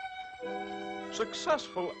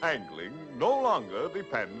 Successful angling no longer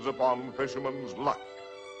depends upon fishermen's luck.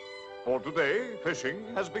 For today, fishing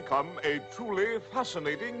has become a truly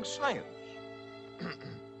fascinating science.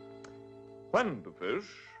 When to fish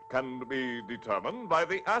can be determined by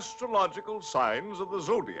the astrological signs of the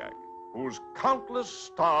zodiac, whose countless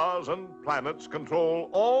stars and planets control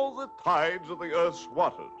all the tides of the Earth's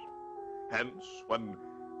waters. Hence, when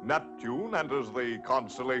Neptune enters the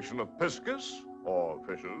constellation of Piscis, or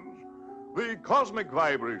Fishes, the cosmic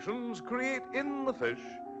vibrations create in the fish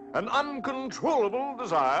an uncontrollable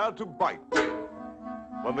desire to bite.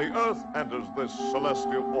 When the Earth enters this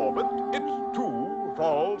celestial orbit, it too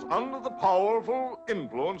falls under the powerful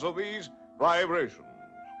influence of these vibrations.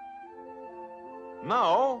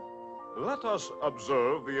 Now, let us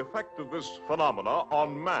observe the effect of this phenomena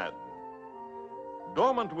on man.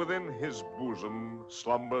 Dormant within his bosom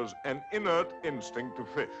slumbers an inert instinct to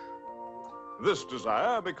fish. This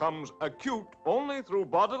desire becomes acute only through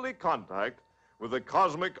bodily contact with the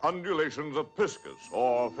cosmic undulations of piscus,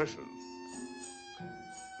 or fishes.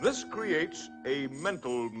 This creates a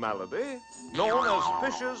mental malady known as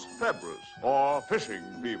Fisher's febris, or fishing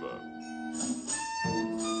fever.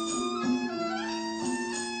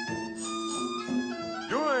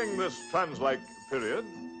 During this trance-like period,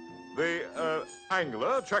 the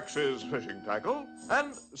angler checks his fishing tackle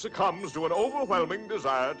and succumbs to an overwhelming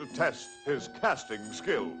desire to test his casting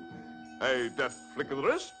skill. A deft flick of the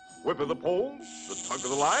wrist, whip of the pole, the tug of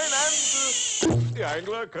the line, and the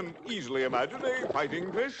angler can easily imagine a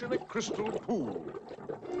fighting fish in a crystal pool.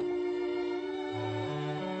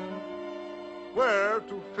 Where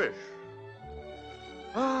to fish?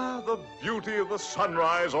 Ah, the beauty of the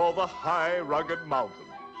sunrise or the high, rugged mountains.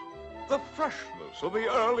 The freshness of the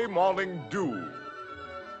early morning dew.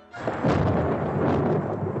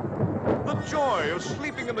 The joy of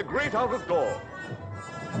sleeping in the great out of doors.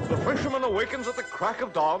 The fisherman awakens at the crack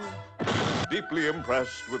of dawn, deeply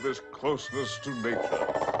impressed with his closeness to nature.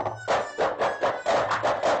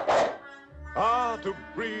 Ah, to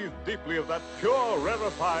breathe deeply of that pure,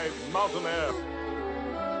 rarefied mountain air.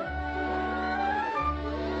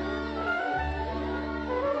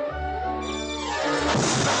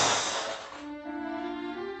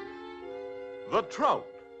 The trout.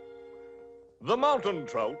 The mountain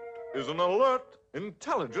trout is an alert,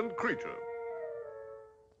 intelligent creature.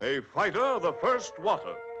 A fighter of the first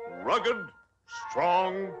water, rugged,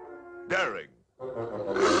 strong, daring.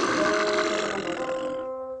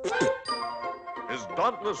 His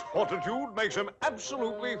dauntless fortitude makes him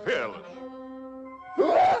absolutely fearless.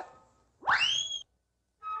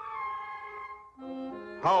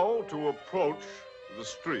 How to approach the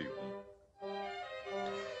stream?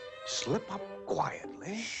 Slip up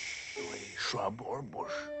quietly to a shrub or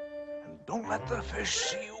bush, and don't let the fish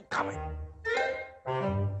see you coming.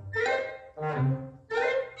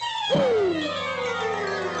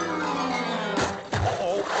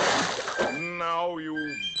 Oh, now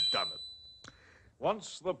you've done it.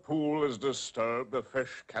 Once the pool is disturbed, the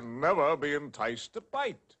fish can never be enticed to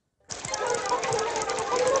bite.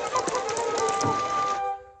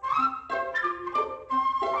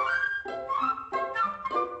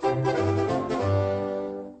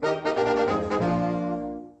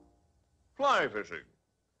 Fly fishing.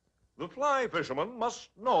 The fly fisherman must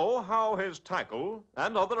know how his tackle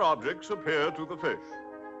and other objects appear to the fish.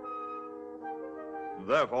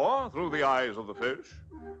 Therefore, through the eyes of the fish,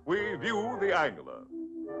 we view the angler,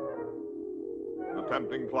 the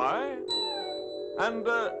tempting fly, and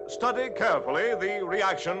study carefully the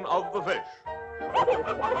reaction of the fish.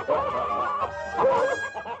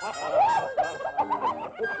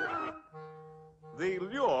 The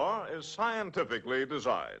lure is scientifically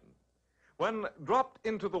designed. When dropped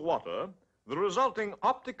into the water, the resulting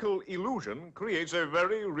optical illusion creates a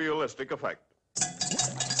very realistic effect.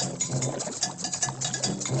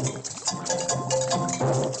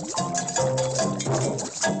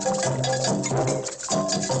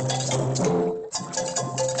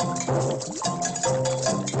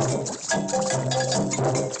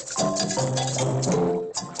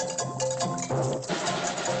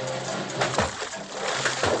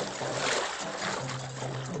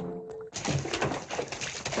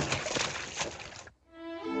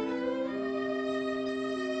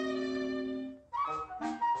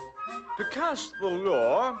 To cast the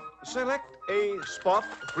lure, select a spot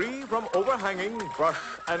free from overhanging brush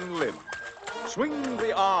and limb. Swing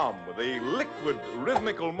the arm with a liquid,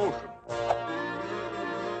 rhythmical motion.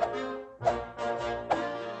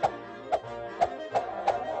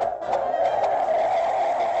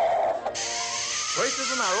 Straight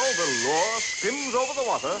as an arrow, the lure skims over the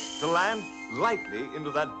water to land lightly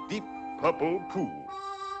into that deep purple pool.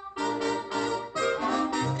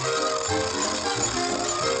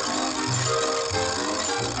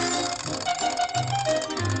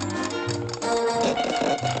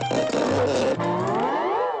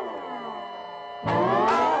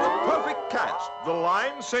 The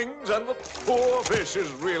line sings and the poor fish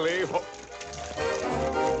is really hooked.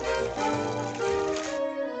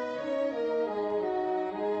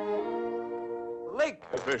 Lake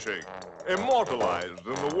fishing, immortalized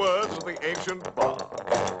in the words of the ancient bard.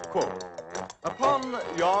 Quote, Upon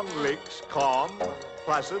yon lake's calm,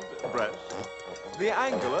 placid breast, the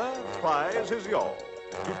angler plies his yawl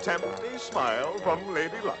to tempt a smile from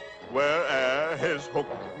Lady Luck, where'er his hook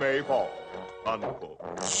may fall. Unquote.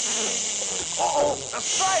 Uh-oh, a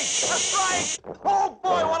strike! A strike! Oh,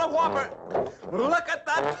 boy, what a whopper! Look at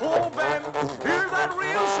that full bend. Here's that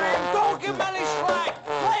real shame. Don't give him any slack.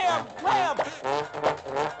 Play him! Play him!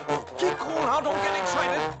 Keep cool now. Don't get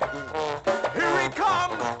excited. Here he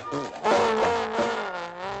comes!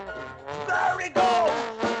 There he goes!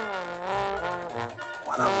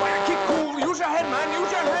 What a player. Keep cool. Use your head, man.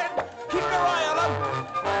 Use your head. Keep your eye on him.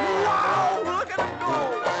 Wow! Look at him go!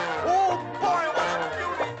 Oh, boy, what a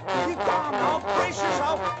beauty! Keep calm now. Brace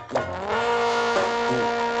yourself.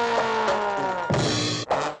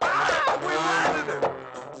 Ah! We landed him!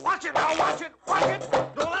 Watch it now. Watch it. Watch it.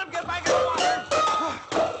 Don't let him get back in the water.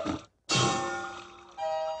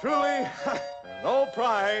 Truly, no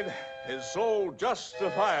pride is so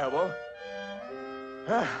justifiable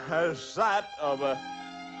as that of a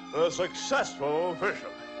successful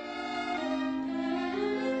fisherman.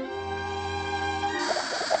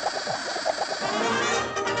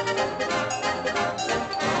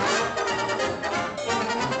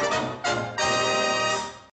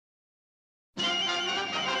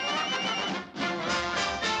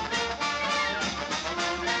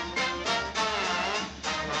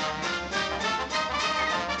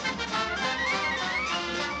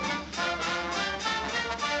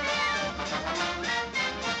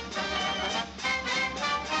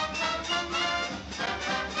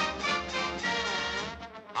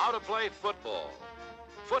 How to play football.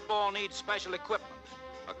 Football needs special equipment.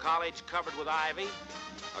 A college covered with ivy,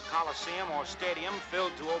 a coliseum or stadium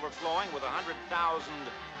filled to overflowing with 100,000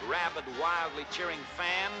 rabid, wildly cheering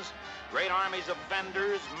fans, great armies of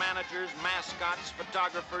vendors, managers, mascots,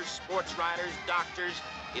 photographers, sports writers, doctors,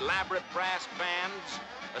 elaborate brass bands,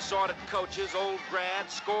 assorted coaches, old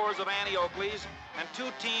grads, scores of Annie Oakleys, and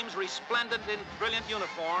two teams resplendent in brilliant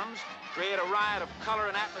uniforms create a riot of color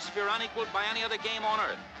and atmosphere unequaled by any other game on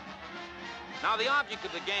earth. Now, the object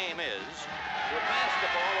of the game is to advance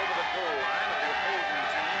the ball over the goal line of the opposing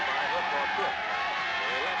team by hook or crook.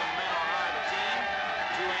 There are 11 men on either team,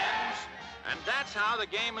 two ends, and that's how the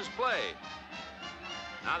game is played.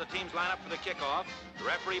 Now the teams line up for the kickoff. The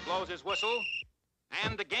referee blows his whistle,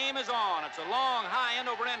 and the game is on. It's a long, high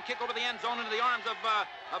end-over-end kick over the end zone into the arms of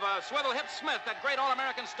Swivel Hip Smith, that great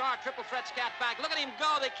All-American star, triple threat scat back. Look at him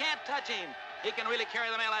go. They can't touch him. He can really carry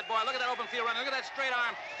the mail, that boy. Look at that open field run. Look at that straight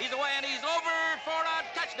arm. He's away, and he's over for a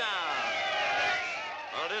touchdown.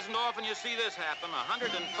 Well, it isn't often you see this happen.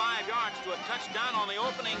 105 yards to a touchdown on the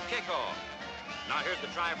opening kickoff. Now here's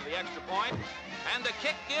the try for the extra point, and the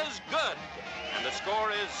kick is good. And the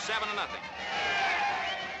score is 7-0.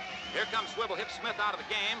 Here comes Swivel Hip Smith out of the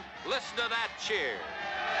game. Listen to that cheer.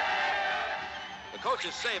 The coach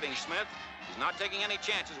is saving Smith. He's not taking any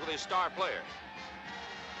chances with his star player.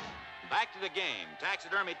 Back to the game.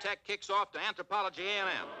 Taxidermy Tech kicks off to Anthropology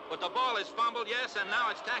A&M. But the ball is fumbled, yes, and now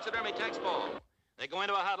it's Taxidermy Tech's ball. They go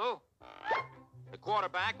into a huddle. The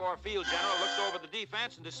quarterback or field general looks over the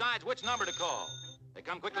defense and decides which number to call. They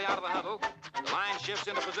come quickly out of the huddle. The line shifts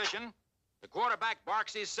into position. The quarterback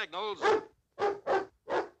barks his signals. The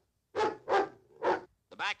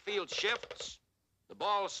backfield shifts. The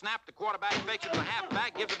ball is snapped. The quarterback fakes it to the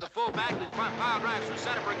halfback, gives it to the fullback, whose front pile drives through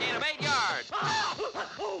center for a gain of 8 yards.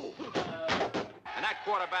 And that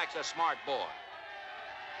quarterback's a smart boy.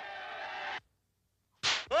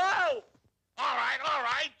 Oh! All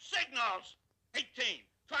right. Signals. 18,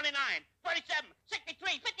 29, 47,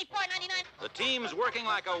 63, 54, 99. The team's working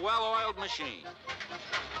like a well-oiled machine.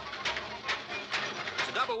 It's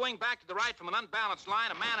a double wing back to the right from an unbalanced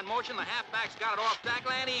line. A man in motion. The halfback's got it off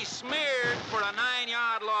tackle, and he's smeared for a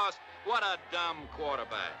 9-yard loss. What a dumb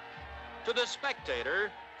quarterback. To the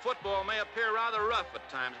spectator, football may appear rather rough at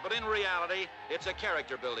times, but in reality, it's a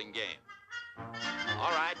character-building game.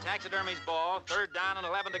 All right, Taxidermy's ball, 3rd down and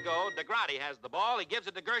 11 to go. DeGrady has the ball. He gives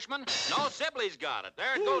it to Gershman. No, Sibley's got it.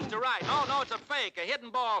 There it goes to right. No, it's a fake. A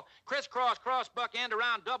hidden ball. Crisscross, cross buck, end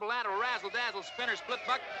around, double lateral, razzle-dazzle, spinner, split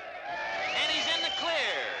buck. And he's in the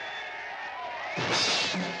clear.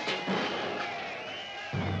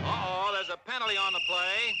 Uh-oh, there's a penalty on the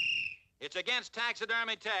play. It's against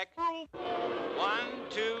Taxidermy Tech. 1,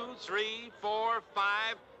 2, 3, 4,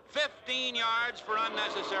 5, 15 yards for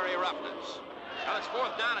unnecessary roughness. Well, it's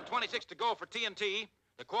 4th down and 26 to go for TNT.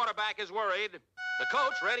 The quarterback is worried. The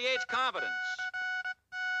coach radiates confidence.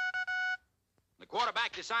 The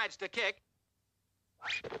quarterback decides to kick.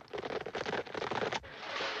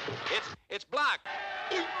 It's blocked.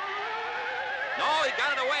 No, he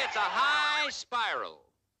got it away. It's a high spiral.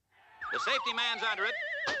 The safety man's under it.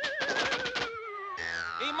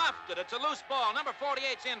 He muffed it. It's a loose ball. Number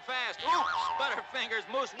 48's in fast. Oops! Butterfingers.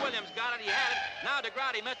 Moose Williams got it. He had it. Now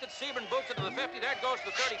DeGraudy missed it. Sebring boots it to the 50. There it goes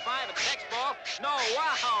to the 35. It's Tech's ball. No,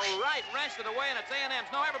 wow! Right, wrenched it away, and it's A&M's.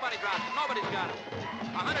 No, everybody dropped it. Nobody's got it.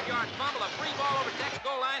 A 100-yard fumble, a free ball over Tech's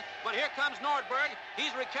goal line. But here comes Nordberg.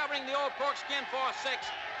 He's recovering the old pork skin for 6.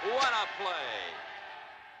 What a play!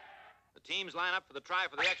 The teams line up for the try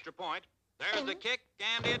for the extra point. There's the kick,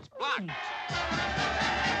 and it's blocked.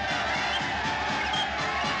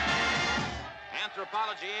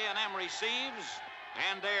 Anthropology A&M receives,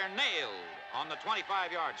 and they're nailed on the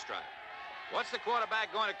 25-yard stripe. What's the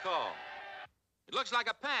quarterback going to call? It looks like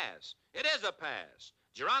a pass. It is a pass.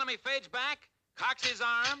 Geronimi fades back, cocks his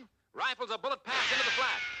arm, rifles a bullet pass into the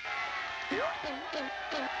flat.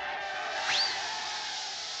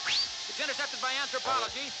 It's intercepted by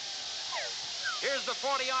Anthropology. Here's the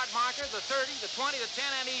 40-yard marker, the 30, the 20, the 10,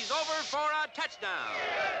 and he's over for a touchdown.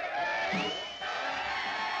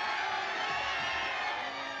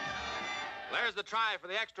 There's the try for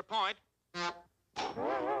the extra point.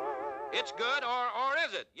 It's good, or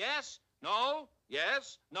is it? Yes, no,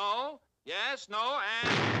 yes, no, yes, no,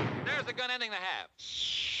 and there's the gun ending the half.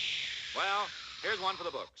 Well, here's one for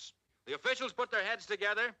the books. The officials put their heads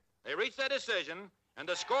together, they reached their decision, and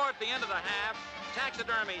the score at the end of the half,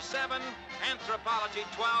 Taxidermy 7, Anthropology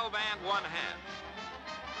 12 and 1/2.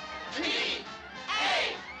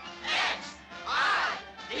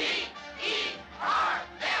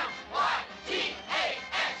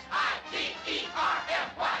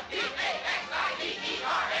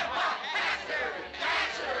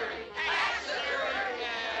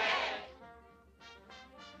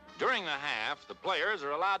 During the half, the players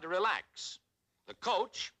are allowed to relax. The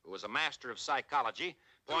coach, who is a master of psychology,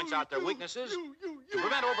 points out their weaknesses. To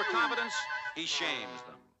prevent overconfidence, he shames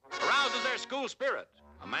them, arouses their school spirit.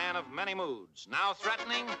 A man of many moods, now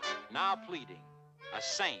threatening, now pleading. A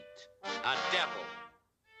saint, a devil.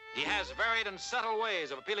 He has varied and subtle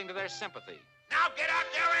ways of appealing to their sympathy. Now get out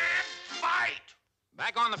there and fight!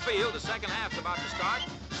 Back on the field, the second half's about to start.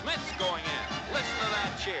 Smith's going in. Listen to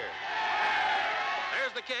that cheer.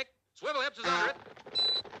 There's the kick. Swivel Hips is under it.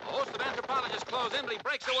 A host of anthropologists close in, but he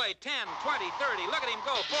breaks away. 10, 20, 30. Look at him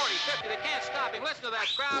go. 40, 50. They can't stop him. Listen to that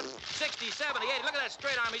crowd. 60, 70, 80. Look at that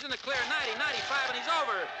straight arm. He's in the clear. 90, 95, and he's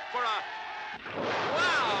over for a...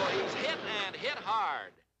 Wow! He's hit and hit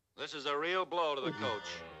hard. This is a real blow to the coach.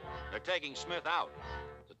 They're taking Smith out.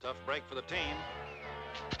 It's a tough break for the team.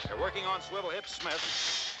 They're working on Swivel Hips Smith.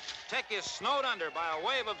 Tech is snowed under by a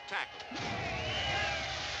wave of tackle.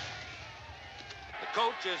 The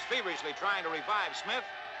coach is feverishly trying to revive Smith.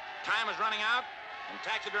 Time is running out, and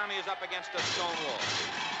Taxidermy is up against a stone wall.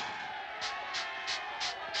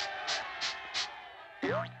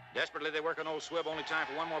 Desperately, they work on old Swib. Only time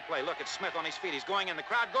for one more play. Look, it's Smith on his feet. He's going in. The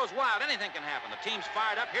crowd goes wild. Anything can happen. The team's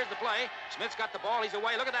fired up. Here's the play. Smith's got the ball. He's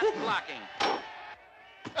away. Look at that blocking.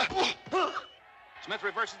 Smith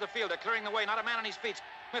reverses the field. They're clearing the way. Not a man on his feet.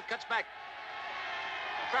 Smith cuts back.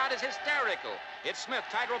 The crowd is hysterical. It's Smith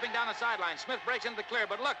tight-roping down the sideline. Smith breaks into the clear,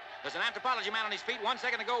 but look, there's an anthropology man on his feet. 1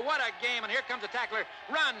 second to go. What a game, and here comes the tackler.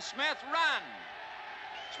 Run, Smith, run!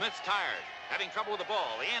 Smith's tired, having trouble with the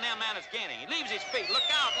ball. The A&M man is gaining. He leaves his feet. Look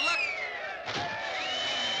out, look!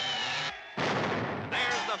 And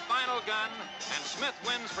there's the final gun, and Smith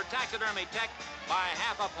wins for Taxidermy Tech by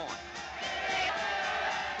half a point.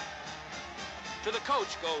 To the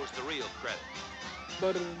coach goes the real credit.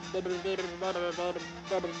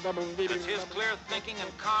 It's his clear thinking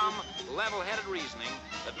and calm, level-headed reasoning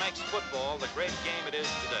that makes football the great game it is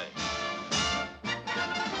today.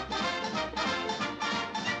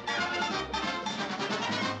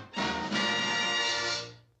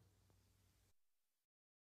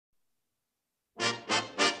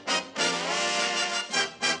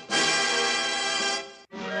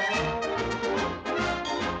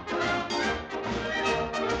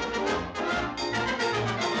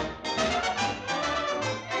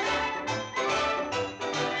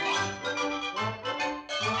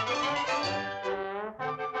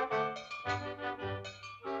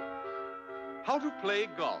 How to play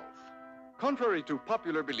golf. Contrary to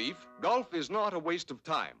popular belief, golf is not a waste of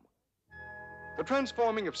time. The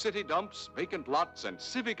transforming of city dumps, vacant lots, and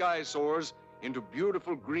civic eyesores into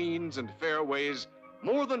beautiful greens and fairways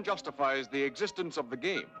more than justifies the existence of the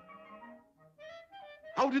game.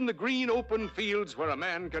 Out in the green open fields where a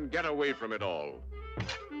man can get away from it all.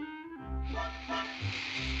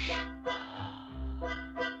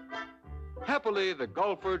 Happily, the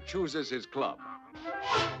golfer chooses his club.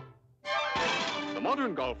 The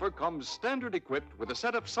modern golfer comes standard equipped with a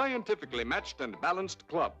set of scientifically matched and balanced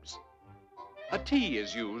clubs. A T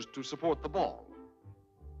is used to support the ball.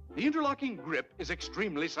 The interlocking grip is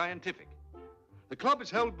extremely scientific. The club is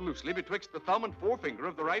held loosely betwixt the thumb and forefinger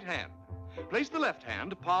of the right hand. Place the left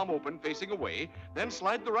hand, palm open, facing away, then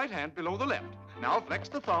slide the right hand below the left. Now flex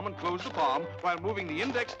the thumb and close the palm while moving the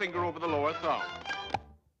index finger over the lower thumb.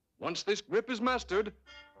 Once this grip is mastered,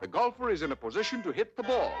 the golfer is in a position to hit the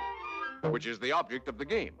ball, which is the object of the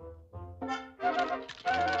game.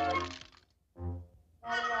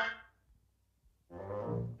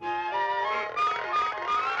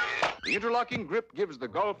 The interlocking grip gives the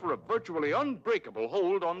golfer a virtually unbreakable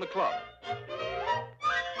hold on the club.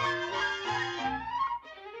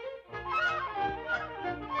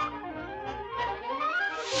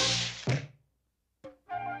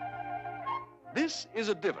 This is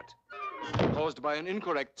a divot caused by an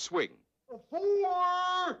incorrect swing.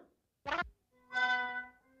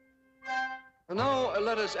 And now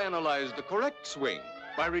let us analyze the correct swing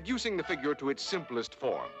by reducing the figure to its simplest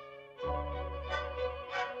form.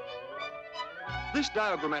 This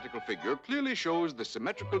diagrammatical figure clearly shows the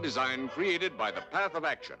symmetrical design created by the path of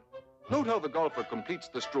action. Note how the golfer completes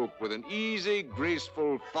the stroke with an easy,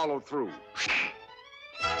 graceful follow-through.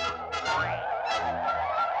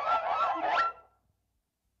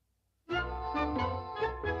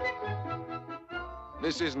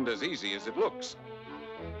 This isn't as easy as it looks.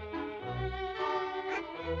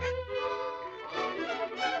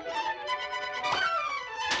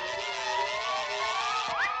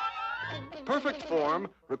 Perfect form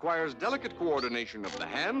requires delicate coordination of the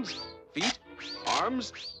hands, feet,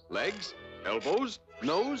 arms, legs, elbows,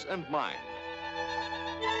 nose, and mind.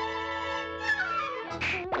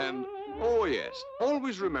 And, oh yes,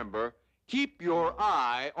 always remember, keep your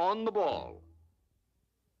eye on the ball.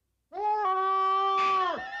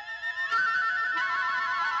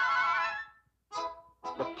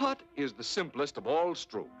 The putt is the simplest of all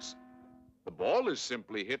strokes. The ball is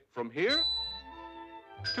simply hit from here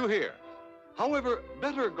to here. However,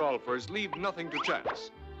 better golfers leave nothing to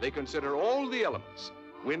chance. They consider all the elements: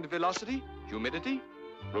 wind velocity, humidity,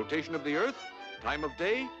 rotation of the earth, time of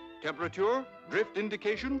day, temperature, drift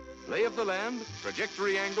indication, lay of the land,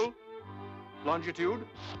 trajectory angle, longitude,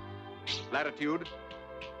 latitude,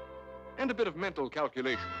 and a bit of mental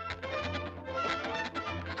calculation.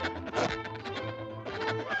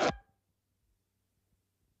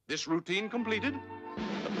 This routine completed,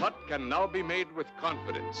 the putt can now be made with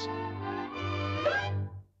confidence.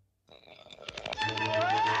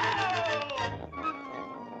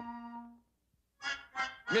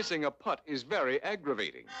 Missing a putt is very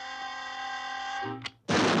aggravating.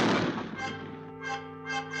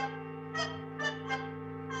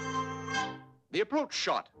 The approach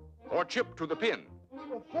shot, or chip to the pin.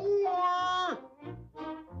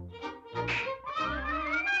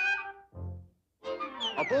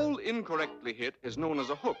 A ball incorrectly hit is known as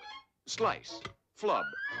a hook, slice, flub,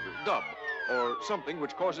 dub, or something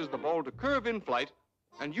which causes the ball to curve in flight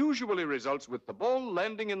and usually results with the ball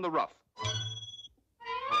landing in the rough.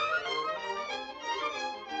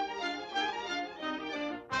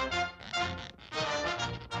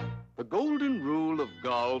 The golden rule of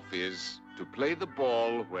golf is to play the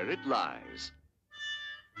ball where it lies.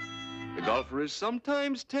 The golfer is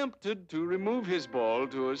sometimes tempted to remove his ball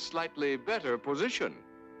to a slightly better position.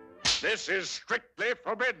 This is strictly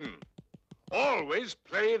forbidden. Always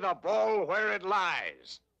play the ball where it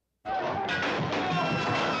lies.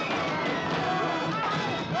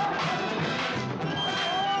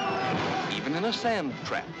 Even in a sand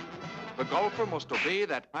trap, the golfer must obey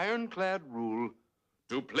that ironclad rule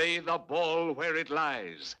to play the ball where it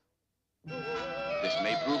lies. This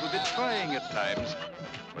may prove a bit trying at times,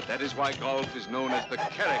 but that is why golf is known as the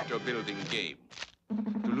character-building game.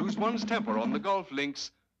 To lose one's temper on the golf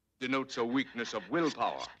links denotes a weakness of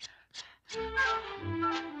willpower.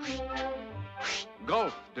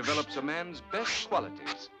 Golf develops a man's best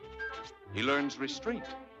qualities. He learns restraint,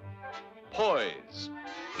 poise,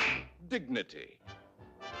 dignity,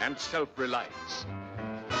 and self-reliance.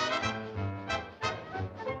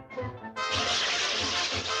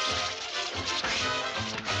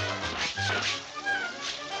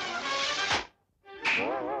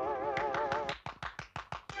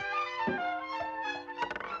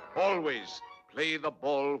 Always play the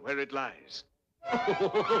ball where it lies.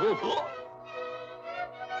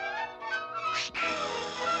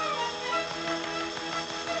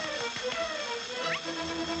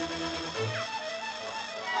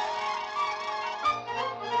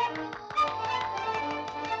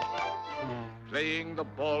 Playing the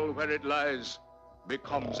ball where it lies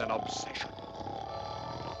becomes an obsession.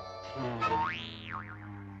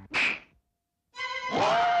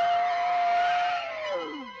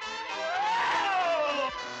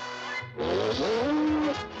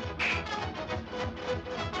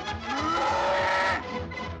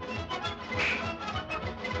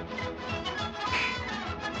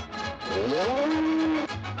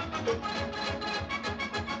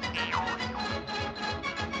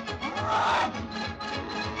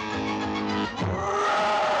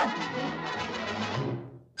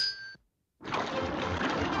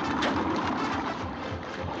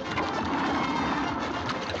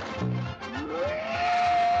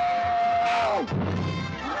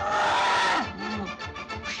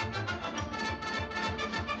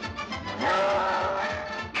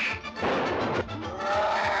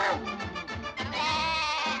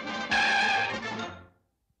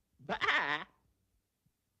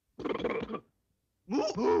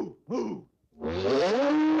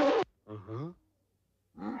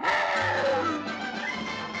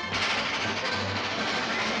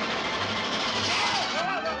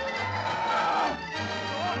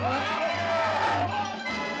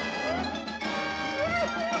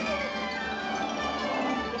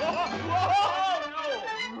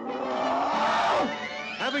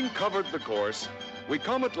 Having covered the course, we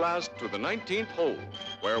come at last to the 19th hole,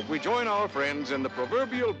 where we join our friends in the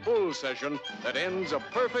proverbial bull session that ends a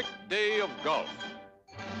perfect day of golf.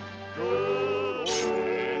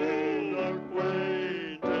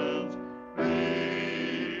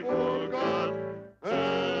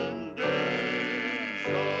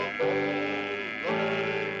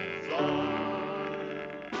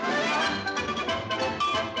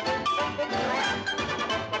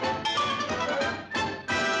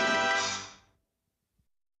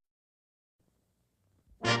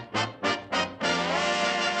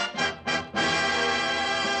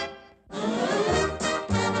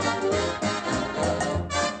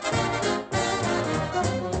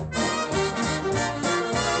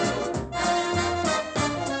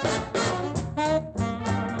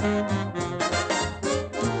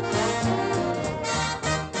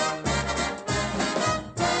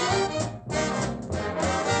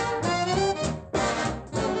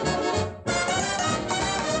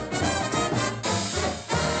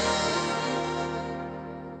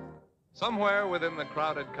 Somewhere within the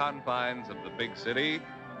crowded confines of the big city,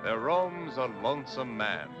 there roams a lonesome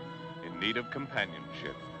man in need of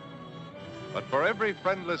companionship. But for every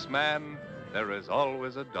friendless man, there is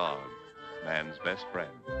always a dog, man's best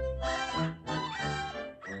friend.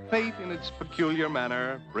 Fate, in its peculiar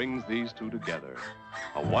manner, brings these two together,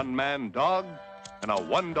 a one-man dog and a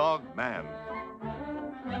one-dog man.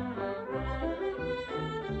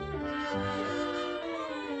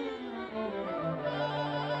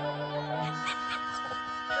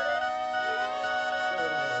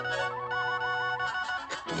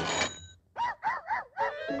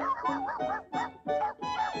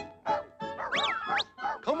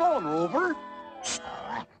 Come on, Rover.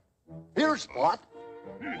 Here's Spot.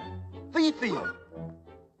 Fifi.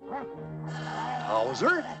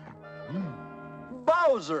 Hauser.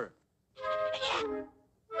 Bowser.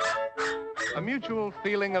 A mutual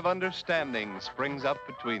feeling of understanding springs up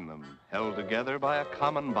between them, held together by a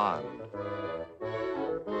common bond.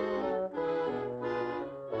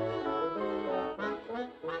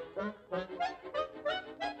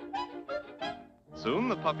 Soon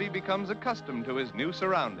the puppy becomes accustomed to his new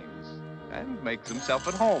surroundings and makes himself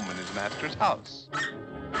at home in his master's house.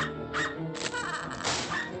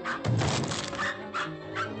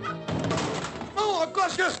 Oh,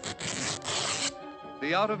 Augusta!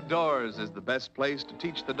 The out of doors is the best place to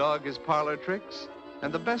teach the dog his parlor tricks,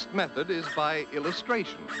 and the best method is by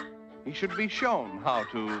illustration. He should be shown how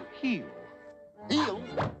to heel. Heel?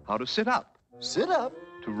 How to sit up. Sit up.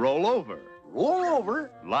 To roll over. Roll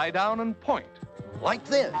over. Lie down and point. Like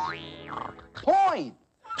this. Point!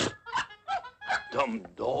 Dumb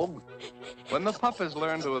dog. When the pup has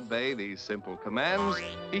learned to obey these simple commands,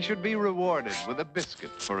 he should be rewarded with a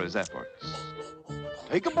biscuit for his efforts.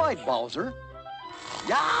 Take a bite, Bowser.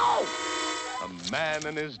 Yow! A man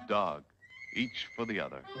and his dog, each for the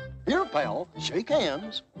other. Here, pal, shake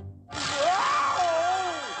hands.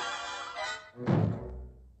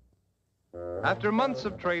 After months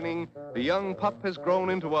of training, the young pup has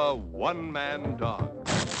grown into a one-man dog.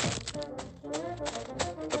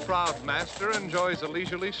 The proud master enjoys a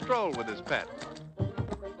leisurely stroll with his pet.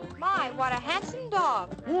 My, what a handsome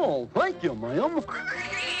dog. Oh, thank you, ma'am.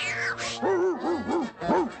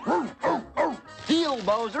 Heel,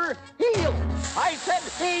 Bowser. Heel. I said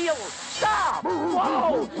heel. Stop.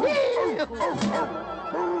 Whoa. Heel.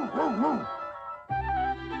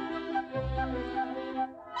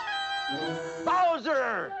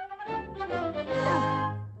 Bowser!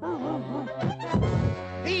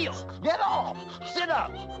 Heel! Get off! Sit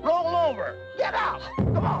up! Roll over! Get out!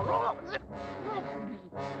 Come on, roll up!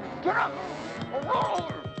 Get up! Roll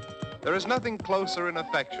over! There is nothing closer in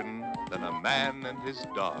affection than a man and his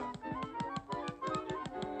dog.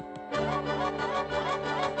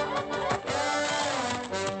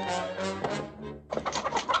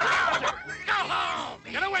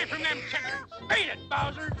 Get away from them chickens! Beat it,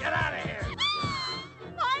 Bowser! Get out of here!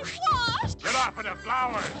 I'm lost! Get off of the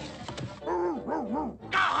flowers!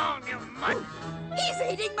 Go home, you mutt! He's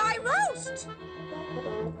eating my roast!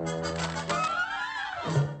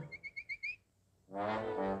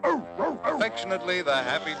 Affectionately, the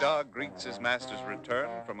happy dog greets his master's return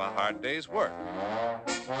from a hard day's work.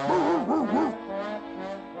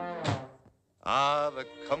 Ah, the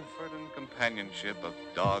comfort and companionship of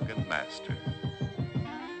dog and master.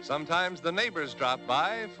 Sometimes the neighbors drop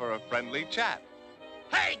by for a friendly chat.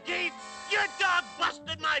 Hey, Geef! Your dog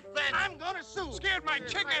busted my fence! I'm gonna sue! Scared my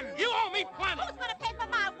chicken! You owe me plenty! Who's gonna pay for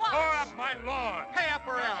my wash? Pour up my lawn! Pay up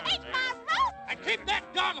around! Eat my roast! And keep that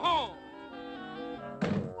dog home!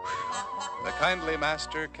 The kindly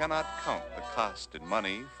master cannot count the cost in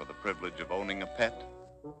money for the privilege of owning a pet.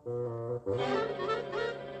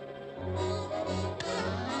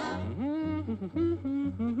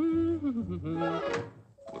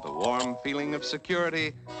 With a warm feeling of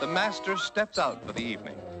security, the master steps out for the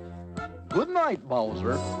evening. Good night,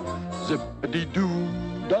 Bowser.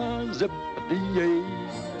 Zippity-doo-dah, zippity-yay.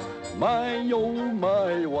 My, oh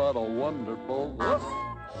my, what a wonderful...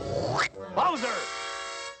 Bowser!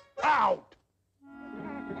 Out!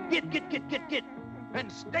 Get!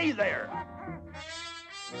 And stay there!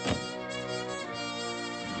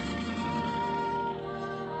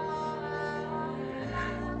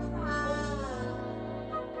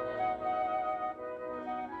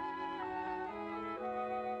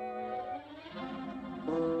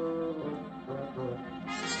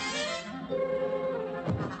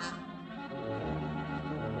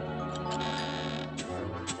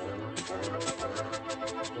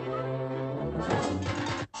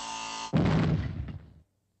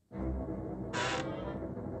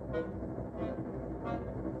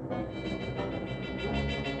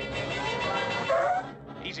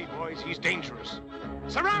 Easy, boys. He's dangerous.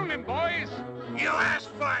 Surround him, boys! You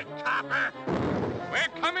asked for it, copper!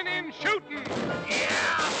 We're coming in shooting!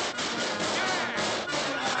 Yeah!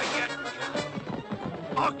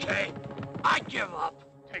 Okay, I give up.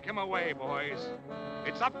 Take him away, boys.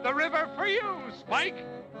 It's up the river for you, Spike!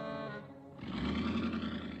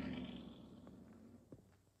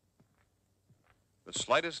 The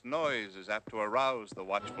slightest noise is apt to arouse the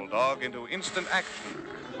watchful dog into instant action.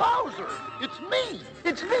 Bowser! It's me!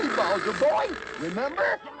 It's me, Bowser boy!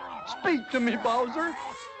 Remember? Speak to me, Bowser!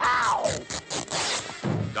 Ow!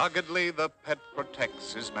 Doggedly, the pet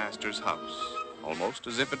protects his master's house, almost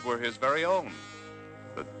as if it were his very own.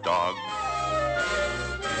 The dog.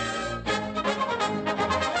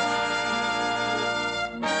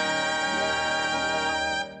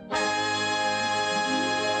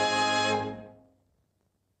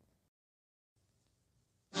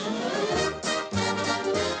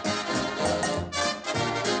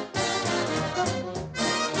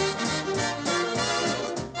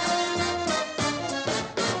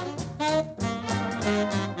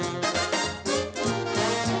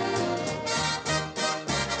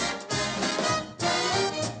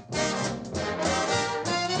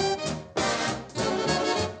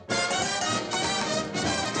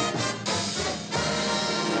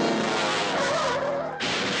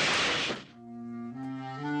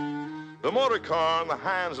 The motor car in the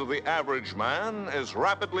hands of the average man is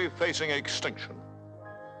rapidly facing extinction.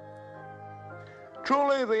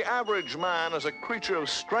 Truly, the average man is a creature of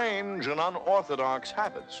strange and unorthodox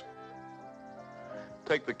habits.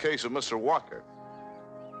 Take the case of Mr. Walker.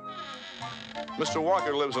 Mr.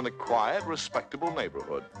 Walker lives in a quiet, respectable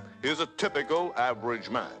neighborhood. He is a typical average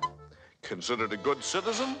man, considered a good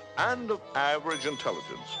citizen and of average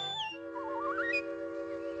intelligence.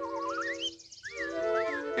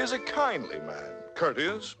 He is a kindly man,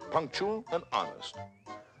 courteous, punctual, and honest.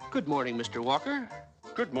 Good morning, Mr. Walker.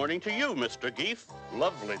 Good morning to you, Mr. Geef.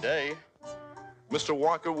 Lovely day. Mr.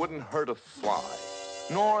 Walker wouldn't hurt a fly,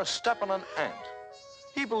 nor step on an ant.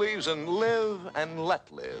 He believes in live and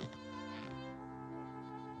let live.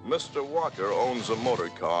 Mr. Walker owns a motor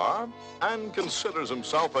car and considers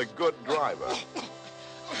himself a good driver.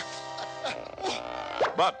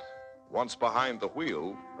 But once behind the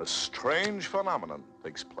wheel, a strange phenomenon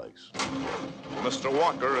takes place. Mr.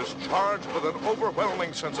 Walker is charged with an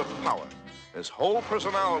overwhelming sense of power. His whole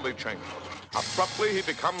personality changes. Abruptly, he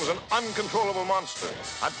becomes an uncontrollable monster,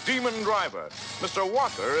 a demon driver. Mr.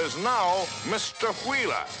 Walker is now Mr.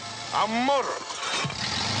 Wheeler, a motorist.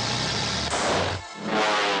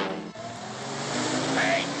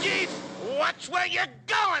 Hey, Geef! Watch where you're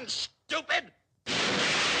going, stupid!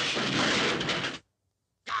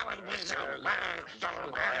 Golly,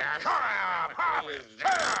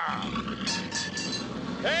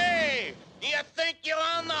 Hey, do you think you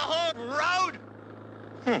own the whole road?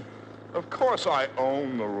 Of course I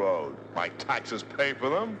own the road. My taxes pay for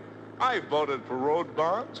them. I voted for road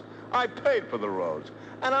bonds. I paid for the roads,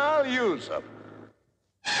 and I'll use them.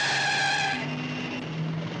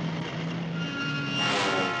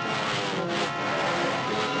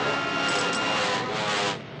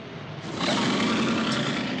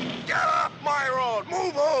 Get off my road!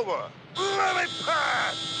 Move over! Let me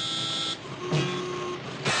pass!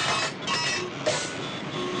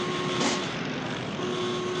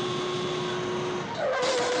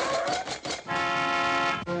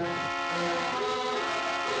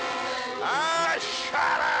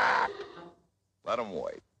 Shut up! Let him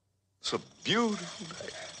wait. It's a beautiful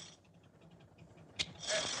day.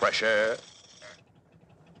 Fresh air.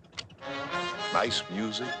 Nice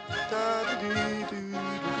music.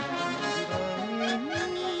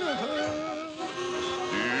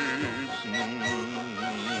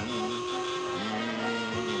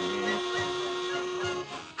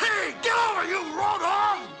 Hey, get over, you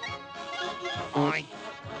roadhog! Oink,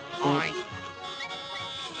 oink.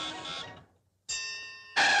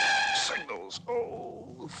 Signals.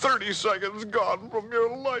 Oh, 30 seconds gone from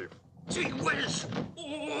your life. Gee whiz!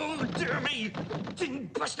 Oh, dear me! Thing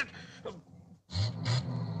busted!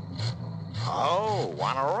 Oh,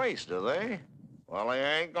 want a race, do they? Well, they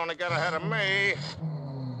ain't gonna get ahead of me.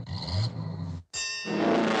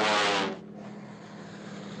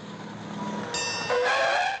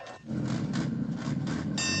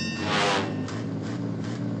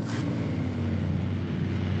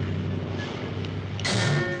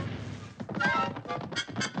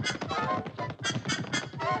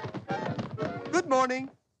 Good morning.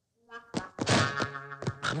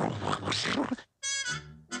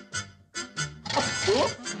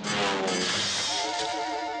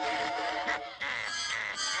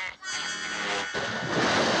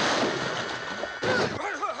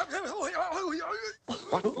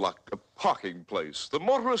 What luck, a parking place, the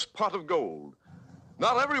motorist's pot of gold.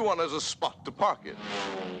 Not everyone has a spot to park in.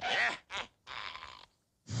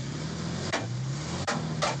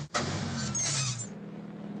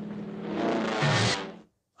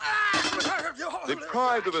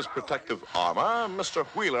 Deprived of his protective armor, Mr.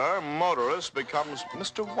 Wheeler, motorist, becomes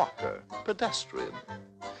Mr. Walker, pedestrian.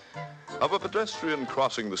 Of a pedestrian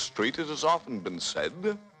crossing the street, it has often been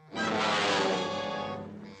said,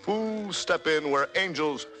 fools step in where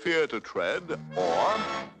angels fear to tread, or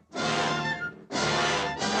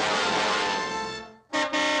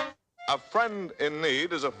a friend in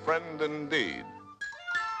need is a friend indeed.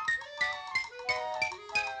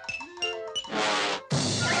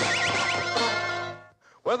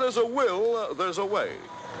 Where there's a will, there's a way.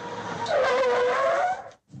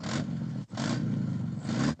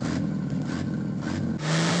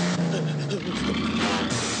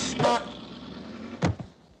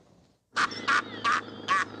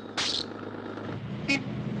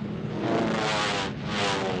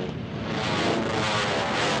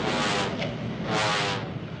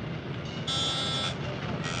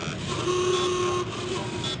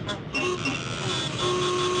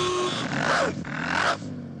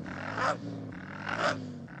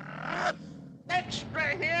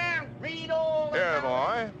 Extra here! Read all Here,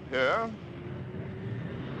 boy, here.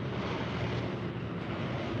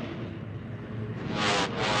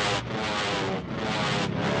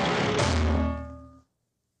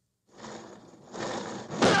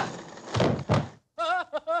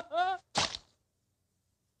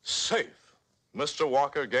 Safe. Mr.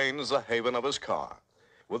 Walker gains the haven of his car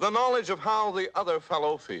with the knowledge of how the other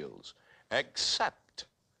fellow feels, except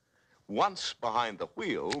once behind the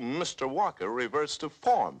wheel, Mr. Walker reverts to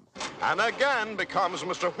form and again becomes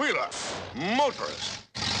Mr. Wheeler, motorist.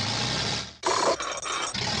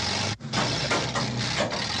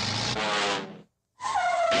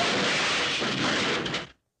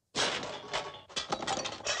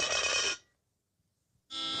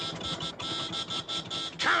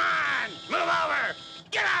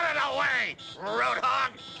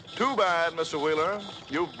 Too bad, Mr. Wheeler.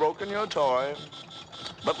 You've broken your toy.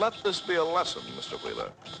 But let this be a lesson, Mr.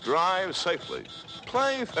 Wheeler. Drive safely.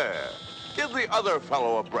 Play fair. Give the other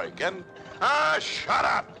fellow a break. And, shut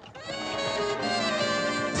up!